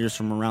songwriters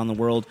from around the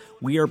world,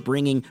 we are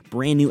bringing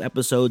brand new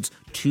episodes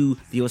to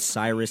the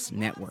Osiris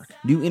Network.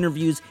 New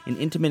interviews and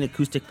intimate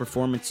acoustic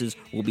performances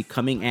will be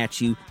coming at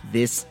you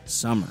this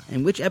summer.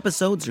 And which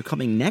episodes are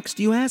coming next,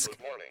 you ask?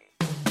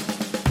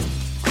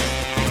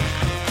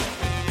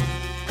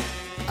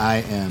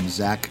 I am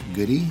Zach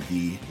Goody,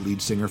 the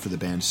lead singer for the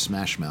band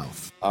Smash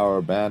Mouth.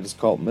 Our band is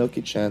called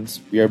Milky Chance.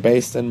 We are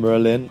based in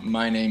Berlin.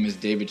 My name is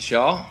David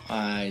Shaw.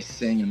 I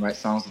sing and write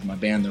songs with my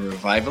band, The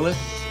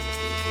Revivalists.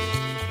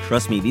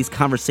 Trust me, these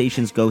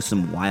conversations go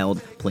some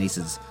wild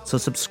places. So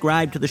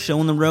subscribe to The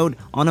Show on the Road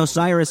on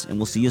Osiris, and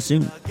we'll see you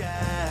soon.